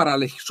da para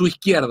su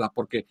izquierda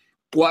porque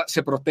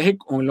se protege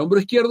con el hombro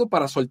izquierdo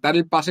para soltar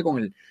el pase con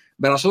el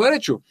brazo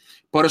derecho.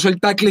 Por eso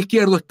el tackle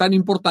izquierdo es tan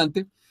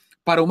importante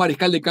para un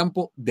mariscal de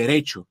campo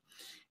derecho.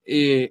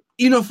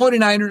 Y los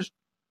 49ers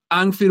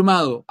han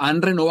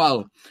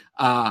renovado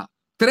a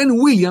Trent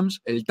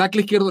Williams, el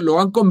tackle izquierdo, lo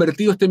han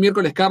convertido este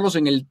miércoles, Carlos,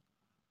 en el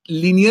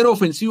liniero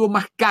ofensivo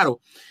más caro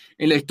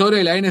en la historia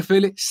de la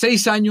NFL.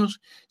 6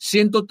 años,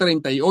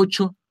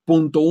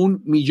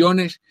 138.1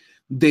 millones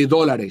de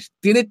dólares.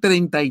 Tiene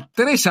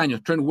 33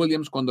 años Trent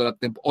Williams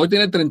hoy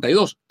tiene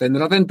 32,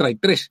 tendrá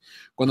 33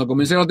 cuando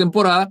comience la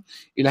temporada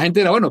y la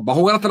gente dirá, bueno, va a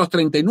jugar hasta los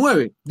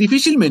 39.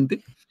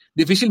 Difícilmente.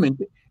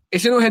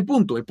 Ese no es el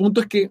punto. El punto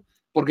es que,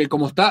 porque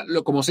como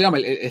se llama,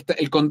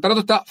 el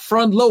contrato está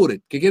front loaded.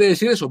 ¿Qué quiere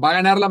decir eso? Va a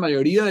ganar la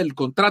mayoría del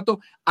contrato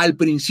al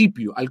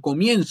principio, al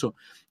comienzo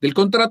del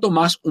contrato,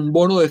 más un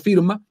bono de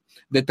firma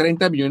de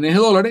 30 millones de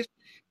dólares.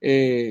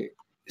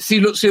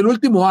 Si el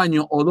último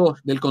año o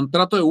 2 del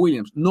contrato de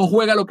Williams no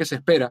juega lo que se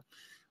espera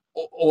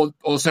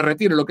o se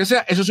retire, lo que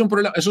sea, eso es un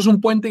problema, eso es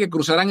un puente que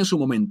cruzarán en su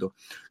momento.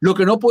 Lo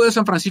que no puede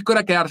San Francisco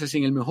era quedarse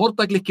sin el mejor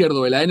tackle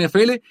izquierdo de la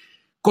NFL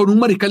con un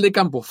mariscal de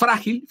campo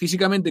frágil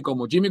físicamente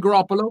como Jimmy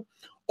Garoppolo,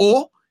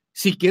 o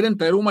si quieren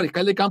traer un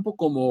mariscal de campo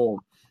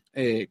como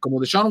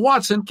Deshaun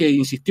Watson, que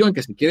insistió en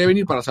que se quiere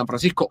venir para San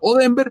Francisco o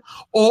Denver,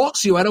 o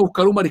si van a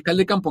buscar un mariscal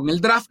de campo en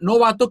el draft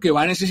novato que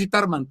va a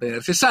necesitar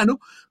mantenerse sano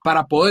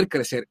para poder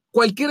crecer.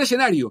 Cualquier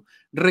escenario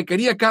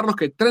requería, Carlos,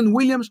 que Trent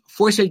Williams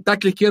fuese el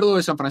tackle izquierdo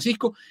de San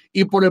Francisco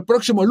y por el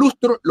próximo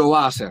lustro lo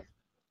va a hacer.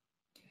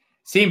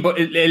 Sí,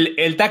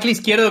 el tackle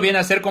izquierdo viene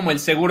a ser como el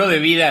seguro de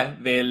vida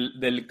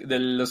de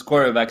los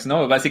quarterbacks,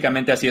 ¿no?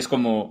 Básicamente así es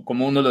como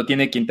uno lo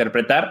tiene que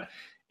interpretar.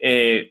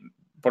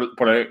 Por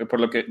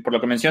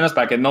lo que mencionas,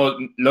 para que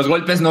los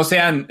golpes no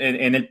sean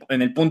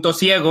en el punto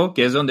ciego,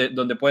 que es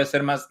donde puede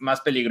ser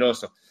más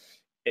peligroso.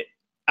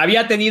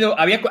 Había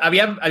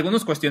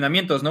algunos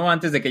cuestionamientos, ¿no?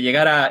 Antes de que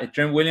llegara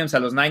Trent Williams a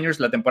los Niners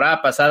la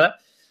temporada pasada,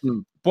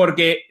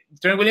 porque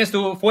Trent Williams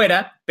estuvo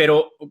fuera,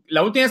 pero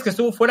la última vez que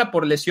estuvo fuera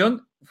por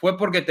lesión fue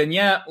porque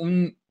tenía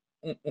un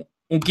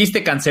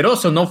quiste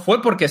canceroso, no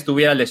fue porque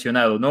estuviera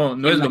lesionado,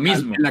 no es lo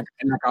mismo. En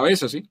la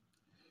cabeza, sí.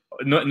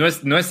 No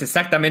es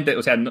exactamente,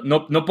 o sea,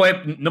 no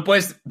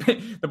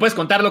puedes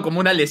contarlo como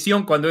una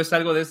lesión cuando es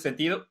algo de ese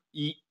sentido,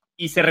 y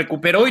se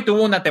recuperó y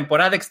tuvo una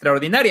temporada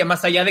extraordinaria,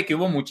 más allá de que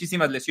hubo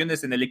muchísimas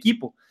lesiones en el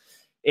equipo.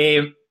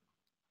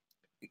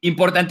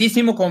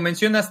 Importantísimo, como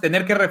mencionas,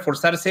 tener que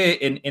reforzarse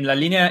en la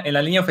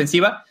línea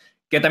ofensiva.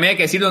 que también hay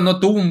que decirlo, no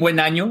tuvo un buen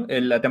año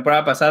en la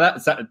temporada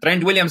pasada.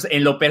 Trent Williams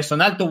en lo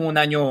personal tuvo un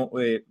año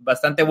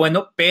bastante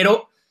bueno,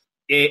 pero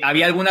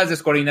había algunas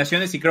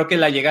descoordinaciones y creo que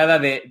la llegada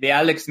de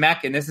Alex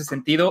Mack en ese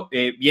sentido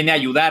viene a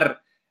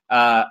ayudar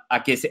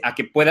a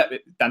que pueda,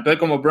 tanto él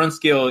como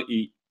Brunskill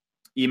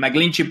y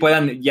McGlinchey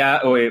puedan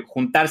ya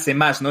juntarse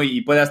más, ¿no?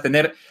 Y puedas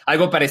tener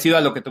algo parecido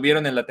a lo que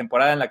tuvieron en la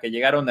temporada en la que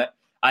llegaron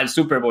al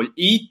Super Bowl.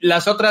 Y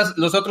los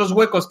otros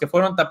huecos que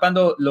fueron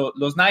tapando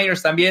los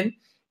Niners también,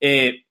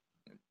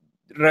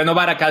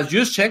 renovar a Kyle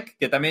Juszczyk,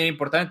 que también es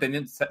importante,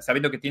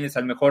 sabiendo que tienes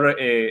al mejor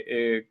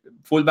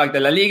fullback de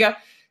la liga,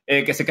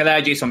 que se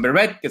queda Jason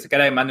Verrett, que se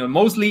queda Emmanuel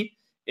Mosley.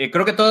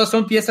 Creo que todas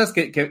son piezas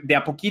que de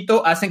a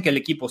poquito hacen que el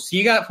equipo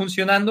siga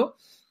funcionando.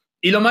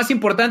 Y lo más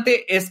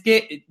importante es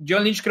que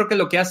John Lynch creo que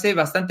lo que hace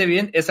bastante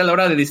bien es a la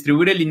hora de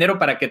distribuir el dinero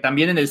para que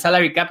también en el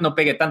salary cap no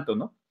pegue tanto,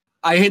 ¿no?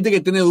 Hay gente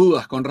que tiene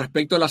dudas con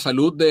respecto a la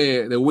salud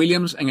de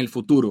Williams en el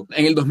futuro.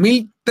 En el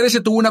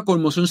 2013 tuvo una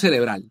conmoción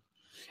cerebral.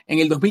 En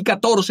el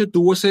 2014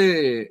 tuvo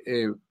ese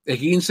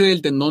esguince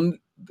del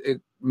tendón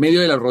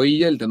medio de la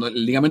rodilla, el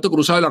ligamento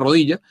cruzado de la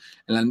rodilla,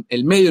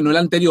 el medio, no el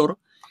anterior.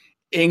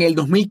 En el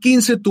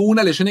 2015 tuvo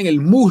una lesión en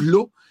el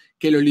muslo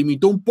que lo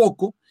limitó un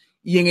poco.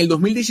 Y en el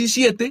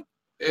 2017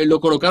 lo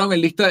colocaron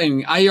en lista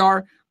en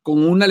IR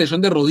con una lesión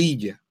de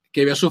rodilla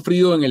que había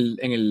sufrido en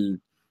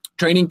el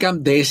training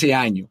camp de ese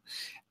año.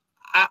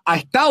 Ha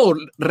estado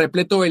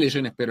repleto de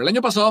lesiones, pero el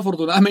año pasado,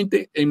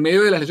 afortunadamente, en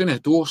medio de las lesiones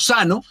estuvo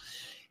sano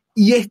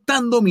y es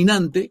tan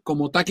dominante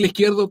como tackle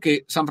izquierdo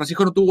que San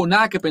Francisco no tuvo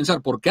nada que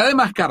pensar, porque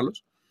además,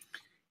 Carlos,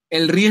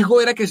 el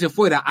riesgo era que se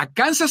fuera a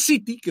Kansas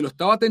City, que lo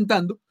estaba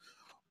tentando,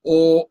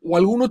 o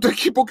algún otro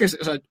equipo que, o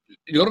sea,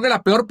 yo creo que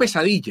la peor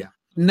pesadilla.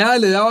 Nada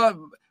le daba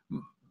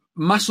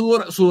más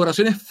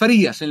sudoraciones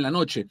frías en la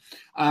noche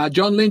a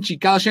John Lynch y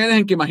Kyle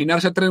Shanahan que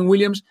imaginarse a Trent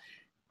Williams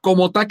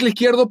como tackle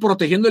izquierdo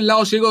protegiendo el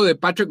lado ciego de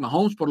Patrick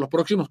Mahomes por los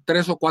próximos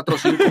 3 o 4 o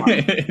 5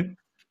 años.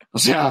 O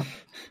sea,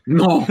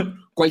 no,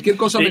 cualquier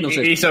cosa menos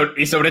eso.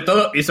 Y sobre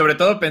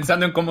todo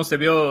pensando en cómo se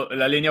vio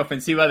la línea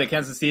ofensiva de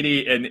Kansas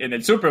City en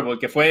el Super Bowl,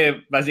 que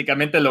fue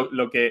básicamente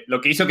lo que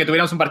hizo que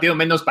tuviéramos un partido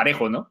menos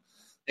parejo, ¿no?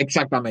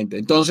 Exactamente.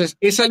 Entonces,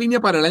 esa línea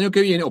para el año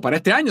que viene, o para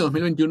este año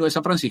 2021 de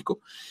San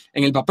Francisco,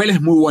 en el papel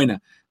es muy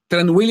buena.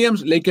 Trent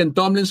Williams, Laken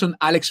Tomlinson,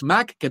 Alex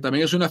Mack, que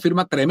también es una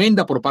firma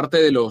tremenda por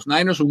parte de los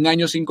Niners, un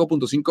año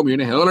 $5.5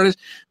 millones.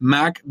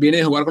 Mack viene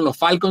de jugar con los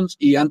Falcons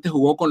y antes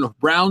jugó con los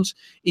Browns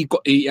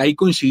y ahí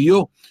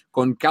coincidió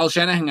con Kyle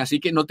Shanahan,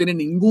 así que no tiene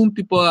ningún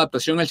tipo de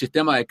adaptación al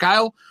sistema de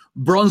Kyle.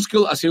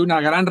 Brunskill ha sido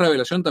una gran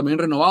revelación, también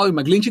renovado, y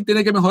McGlinchey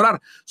tiene que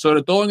mejorar,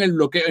 sobre todo en el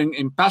bloqueo,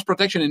 en pass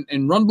protection,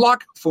 en run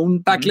block, fue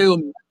un tackle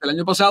dominante el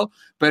año pasado,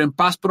 pero en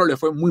pass pro le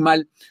fue muy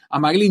mal a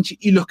McGlinchey.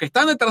 Y los que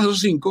están detrás de esos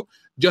 5,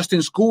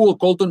 Justin Skule,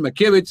 Colton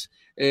McKivitz,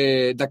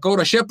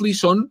 Dakota Shepley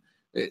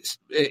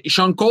y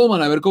Sean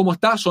Coleman, a ver cómo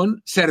está,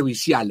 son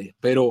serviciales,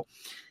 pero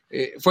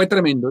fue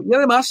tremendo. Y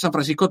además, San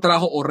Francisco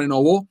trajo o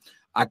renovó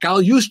a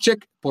Kyle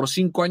Juszczyk por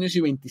 5 años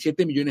y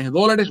 $27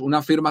 millones,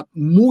 una firma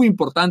muy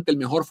importante, el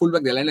mejor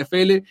fullback de la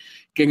NFL,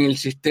 que en el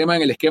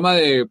esquema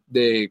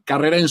de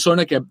carrera en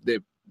zona que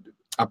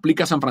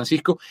aplica San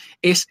Francisco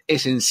es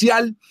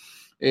esencial,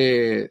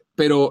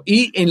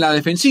 y en la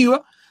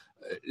defensiva,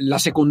 la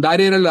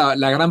secundaria era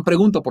la gran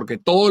pregunta, porque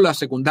toda la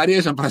secundaria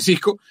de San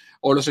Francisco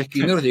o los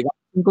esquineros llegaban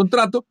sin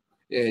contrato.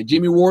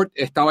 Jimmy Ward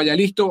estaba ya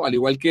listo, al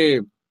igual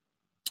que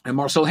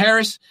Marcel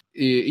Harris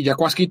y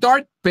Jaquiski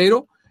Tartt,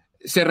 pero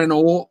se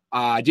renovó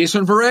a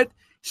Jason Verrett,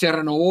 se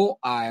renovó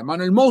a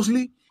Emmanuel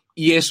Mosley,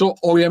 y eso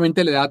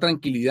obviamente le da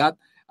tranquilidad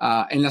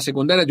en la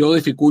secundaria. Yo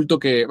dificulto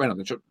de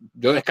hecho,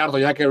 yo descarto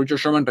ya que Richard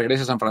Sherman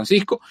regrese a San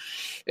Francisco.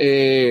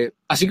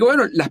 Así que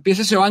bueno, las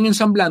piezas se van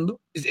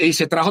ensamblando y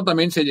se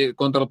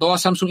contrató a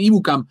Samson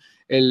Ibukam,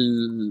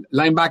 el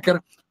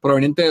linebacker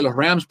proveniente de los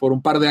Rams, por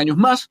un par de años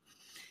más.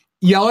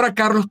 Y ahora,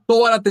 Carlos,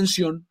 toda la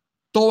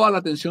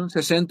atención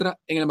se centra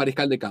en el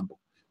mariscal de campo.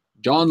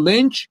 John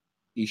Lynch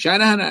y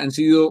Shanahan han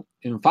sido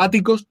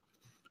enfáticos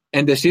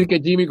en decir que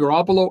Jimmy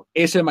Garoppolo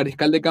es el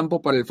mariscal de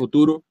campo para el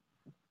futuro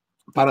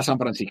para San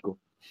Francisco.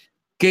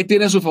 ¿Qué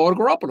tiene a su favor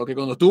Garoppolo? Que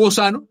cuando estuvo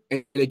sano,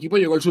 el equipo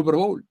llegó al Super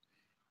Bowl.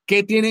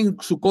 ¿Qué tiene en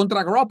su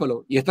contra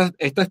Garoppolo? Y esta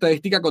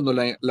estadística, cuando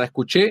la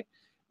escuché,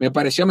 me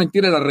parecía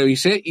mentira, la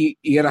revisé y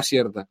era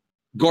cierta.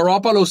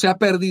 Garoppolo se ha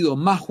perdido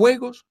más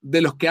juegos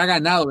de los que ha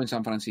ganado en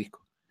San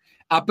Francisco.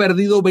 Ha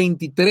perdido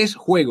 23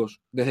 juegos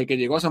desde que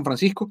llegó a San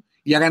Francisco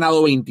y ha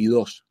ganado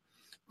 22.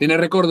 Tiene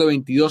récord de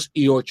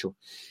 22-8.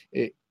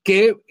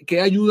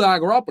 ¿Qué ayuda a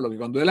Garoppolo? Que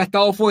cuando él ha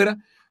estado fuera,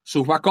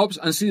 sus backups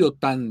han sido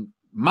tan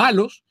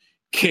malos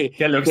que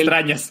lo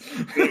extrañas.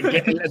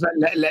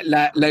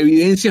 La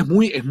evidencia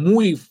es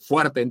muy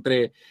fuerte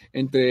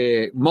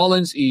entre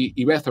Mullins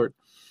y Beathard.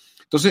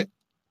 Entonces,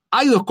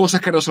 hay dos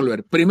cosas que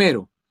resolver.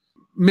 Primero,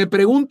 me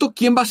pregunto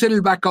quién va a ser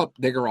el backup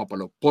de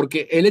Garoppolo,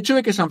 porque el hecho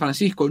de que San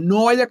Francisco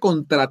no haya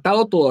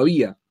contratado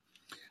todavía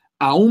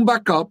a un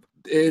backup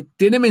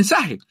tiene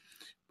mensaje.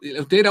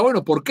 Usted dirá,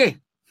 bueno, ¿por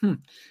qué?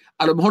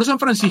 A lo mejor San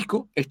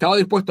Francisco estaba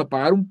dispuesto a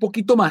pagar un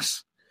poquito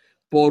más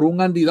por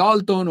un Andy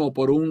Dalton o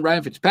por un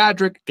Ryan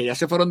Fitzpatrick, que ya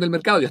se fueron del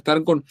mercado, ya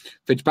estaban con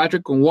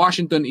Fitzpatrick con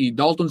Washington y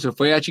Dalton se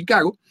fue a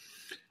Chicago,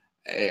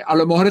 a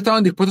lo mejor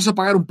estaban dispuestos a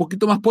pagar un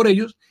poquito más por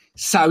ellos,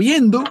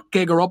 sabiendo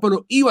que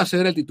Garoppolo iba a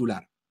ser el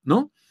titular,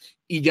 ¿no?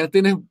 Y ya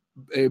tienes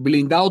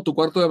blindado tu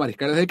cuarto de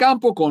mariscales de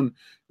campo con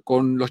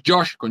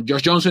Josh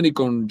Johnson y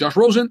con Josh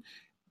Rosen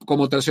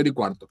como tercero y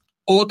cuarto.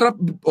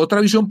 Otra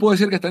visión puede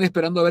ser que están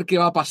esperando a ver qué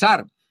va a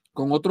pasar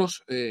con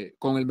otros,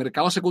 con el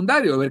mercado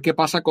secundario, a ver qué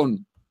pasa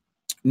con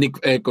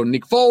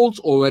Nick Foles,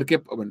 o ver qué,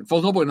 bueno,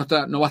 Foles no, porque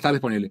no va a estar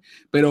disponible,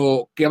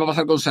 pero qué va a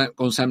pasar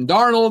con Sam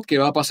Darnold, qué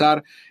va a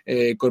pasar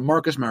con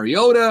Marcus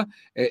Mariota.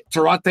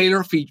 Tyrod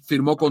Taylor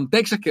firmó con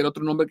Texas, que era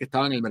otro nombre que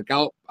estaba en el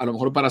mercado, a lo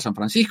mejor para San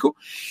Francisco.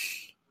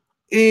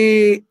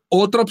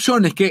 Otra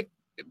opción es que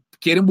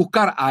quieren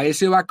buscar a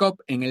ese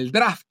backup en el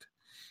draft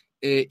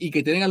y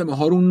que tienen a lo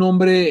mejor un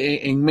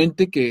nombre en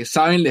mente que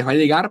saben les va a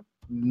llegar,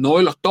 no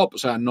de los top, o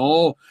sea,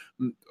 no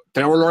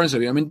Trevor Lawrence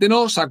obviamente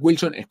no, Zach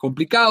Wilson es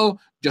complicado,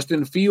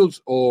 Justin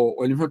Fields o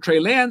el mismo Trey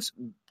Lance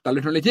tal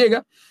vez no les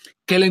llega,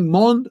 Kellen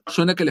Mond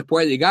suena que les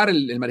puede llegar,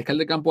 el mariscal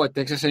de campo de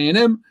Texas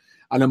A&M,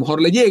 a lo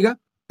mejor le llega,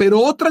 pero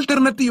otra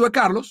alternativa,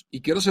 Carlos,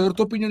 y quiero saber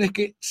tu opinión, es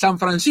que San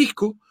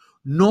Francisco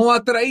no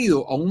ha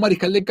traído a un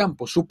mariscal de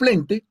campo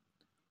suplente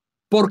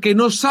porque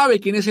no sabe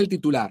quién es el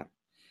titular.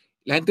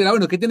 La gente dirá,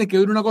 bueno, ¿qué tiene que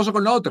ver una cosa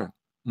con la otra?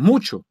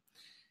 Mucho.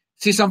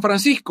 Si San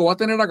Francisco va a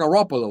tener a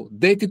Garoppolo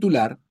de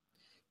titular,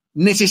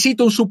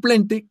 necesita un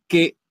suplente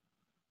que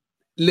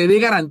le dé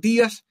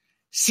garantías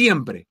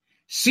siempre,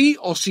 sí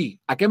o sí.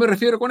 ¿A qué me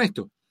refiero con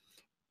esto?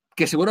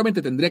 Que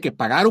seguramente tendría que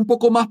pagar un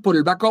poco más por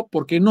el backup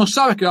porque no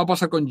sabes qué va a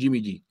pasar con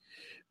Jimmy G.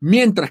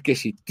 Mientras que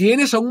si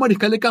tienes a un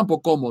mariscal de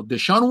campo como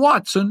Deshaun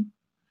Watson,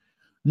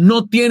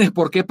 no tienes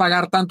por qué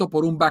pagar tanto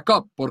por un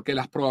backup porque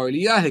las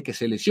probabilidades de que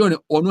se lesione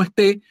o no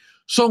esté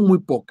son muy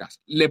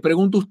pocas. Le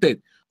pregunto a usted,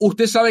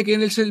 ¿usted sabe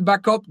quién es el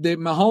backup de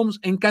Mahomes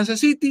en Kansas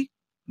City?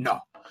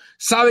 No.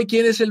 ¿Sabe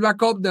quién es el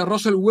backup de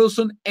Russell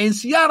Wilson en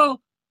Seattle?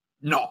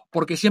 No,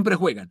 porque siempre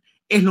juegan.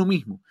 Es lo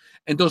mismo.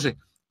 Entonces,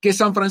 que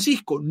San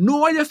Francisco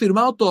no haya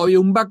firmado todavía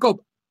un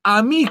backup,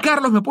 a mí,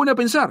 Carlos, me pone a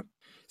pensar.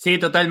 Sí,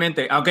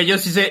 totalmente. Aunque yo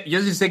sí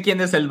sé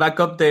quién es el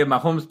backup de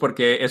Mahomes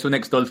porque es un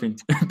ex-Dolphin.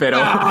 Pero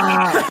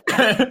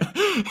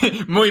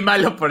muy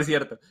malo, por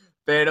cierto.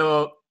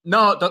 Pero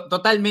no,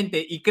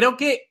 totalmente. Y creo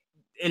que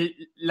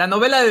la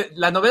novela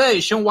de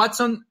Deshaun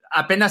Watson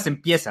apenas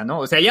empieza, ¿no?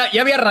 O sea, ya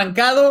había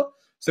arrancado,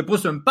 se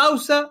puso en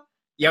pausa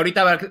y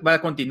ahorita va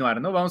a continuar,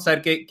 ¿no? Vamos a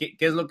ver qué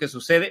es lo que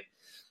sucede.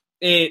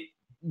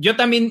 Yo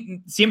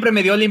también siempre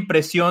me dio la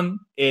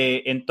impresión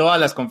en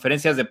todas las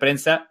conferencias de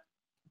prensa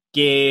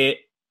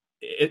que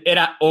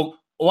era o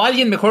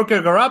alguien mejor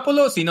que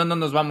Garoppolo, si no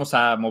nos vamos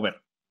a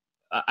mover.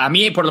 A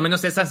mí, por lo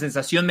menos, esa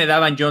sensación me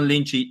daban John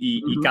Lynch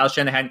y Kyle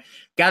Shanahan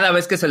cada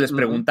vez que se les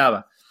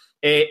preguntaba.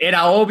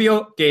 Era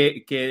obvio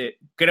que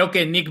creo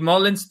que Nick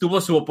Mullens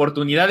tuvo su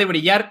oportunidad de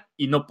brillar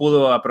y no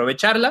pudo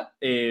aprovecharla,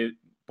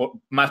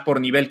 más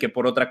por nivel que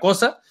por otra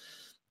cosa.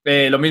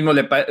 Lo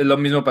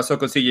mismo pasó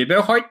con CJ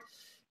Beathard.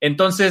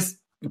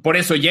 Entonces, por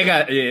eso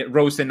llega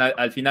Rosen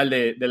al final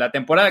de la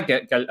temporada,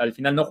 que al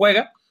final no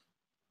juega.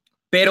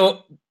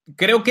 Pero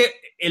creo que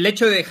el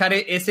hecho de dejar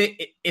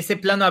ese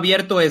plano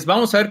abierto es,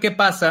 vamos a ver qué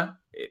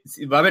pasa,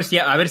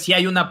 a ver si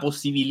hay una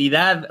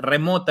posibilidad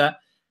remota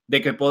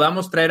de que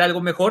podamos traer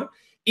algo mejor,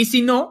 y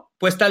si no,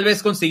 pues tal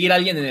vez conseguir a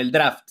alguien en el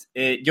draft.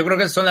 Yo creo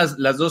que son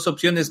las dos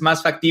opciones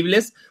más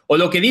factibles, o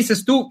lo que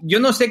dices tú,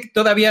 yo no sé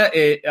todavía,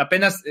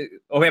 apenas,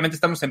 obviamente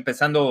estamos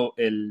empezando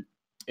el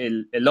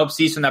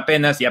off-season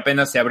apenas, y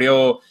apenas se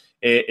abrió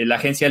la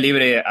agencia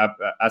libre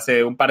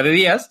hace un par de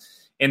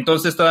días.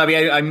 Entonces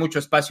todavía hay mucho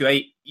espacio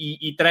ahí.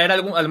 Y traer a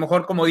lo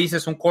mejor, como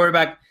dices, un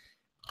quarterback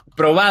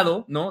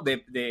probado, ¿no?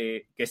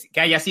 Que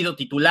haya sido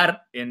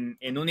titular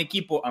en un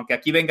equipo, aunque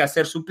aquí venga a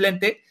ser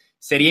suplente,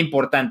 sería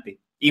importante.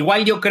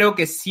 Igual yo creo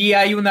que sí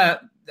hay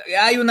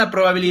una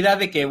probabilidad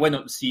de que,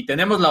 bueno, si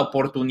tenemos la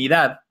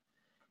oportunidad,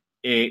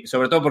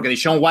 sobre todo porque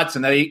Deshaun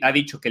Watson ha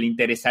dicho que le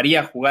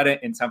interesaría jugar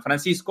en San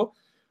Francisco,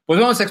 pues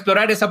vamos a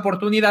explorar esa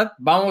oportunidad,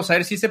 vamos a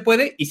ver si se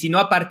puede, y si no,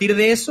 a partir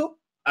de eso,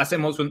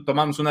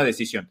 tomamos una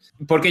decisión.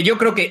 Porque yo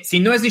creo que si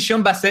no es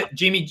Deshaun, va a ser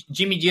Jimmy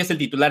G es el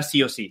titular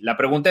sí o sí. La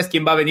pregunta es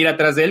quién va a venir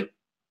atrás de él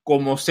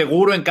como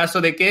seguro en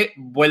caso de que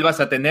vuelvas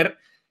a tener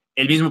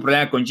el mismo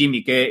problema con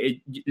Jimmy,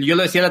 que yo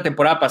lo decía la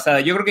temporada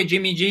pasada. Yo creo que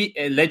Jimmy G,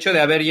 el hecho de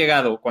haber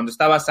llegado cuando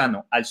estaba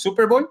sano al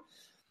Super Bowl,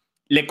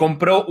 le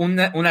compró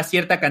una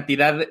cierta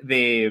cantidad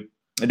de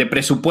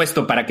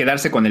presupuesto para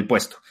quedarse con el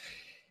puesto.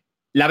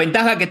 La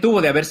ventaja que tuvo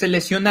de haberse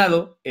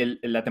lesionado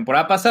la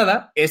temporada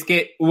pasada es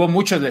que hubo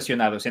muchos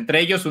lesionados,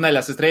 entre ellos una de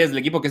las estrellas del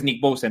equipo que es Nick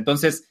Bosa.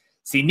 Entonces,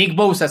 si Nick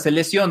Bosa se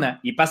lesiona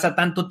y pasa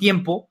tanto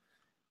tiempo,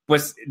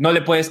 pues no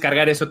le puedes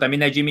cargar eso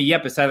también a Jimmy G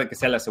a pesar de que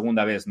sea la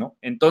segunda vez, ¿no?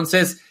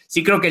 Entonces,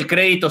 sí creo que el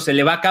crédito se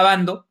le va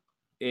acabando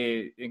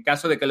en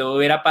caso de que le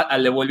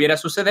volviera a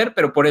suceder,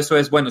 pero por eso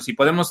es, bueno, si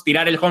podemos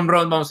tirar el home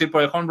run, vamos a ir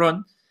por el home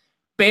run,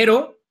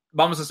 pero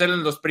vamos a hacerlo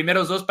en los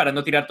primeros dos para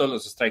no tirar todos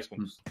los strikes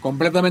juntos.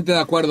 Completamente de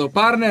acuerdo.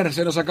 Partner,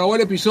 se nos acabó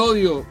el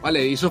episodio.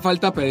 Vale, hizo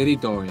falta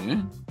Pedrito hoy, ¿eh?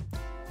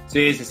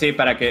 Sí,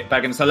 para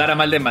que nos hablara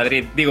mal de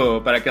Madrid.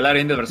 Digo, para que hablara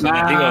bien de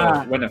Barcelona.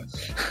 Digo, bueno.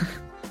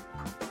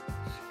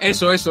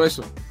 Eso.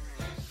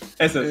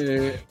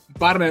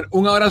 Partner,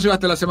 un abrazo y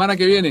hasta la semana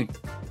que viene.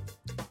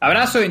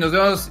 Abrazo y nos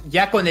vemos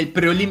ya con el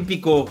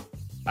preolímpico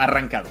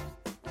arrancado.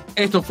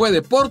 Esto fue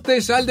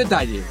Deportes al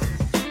Detalle.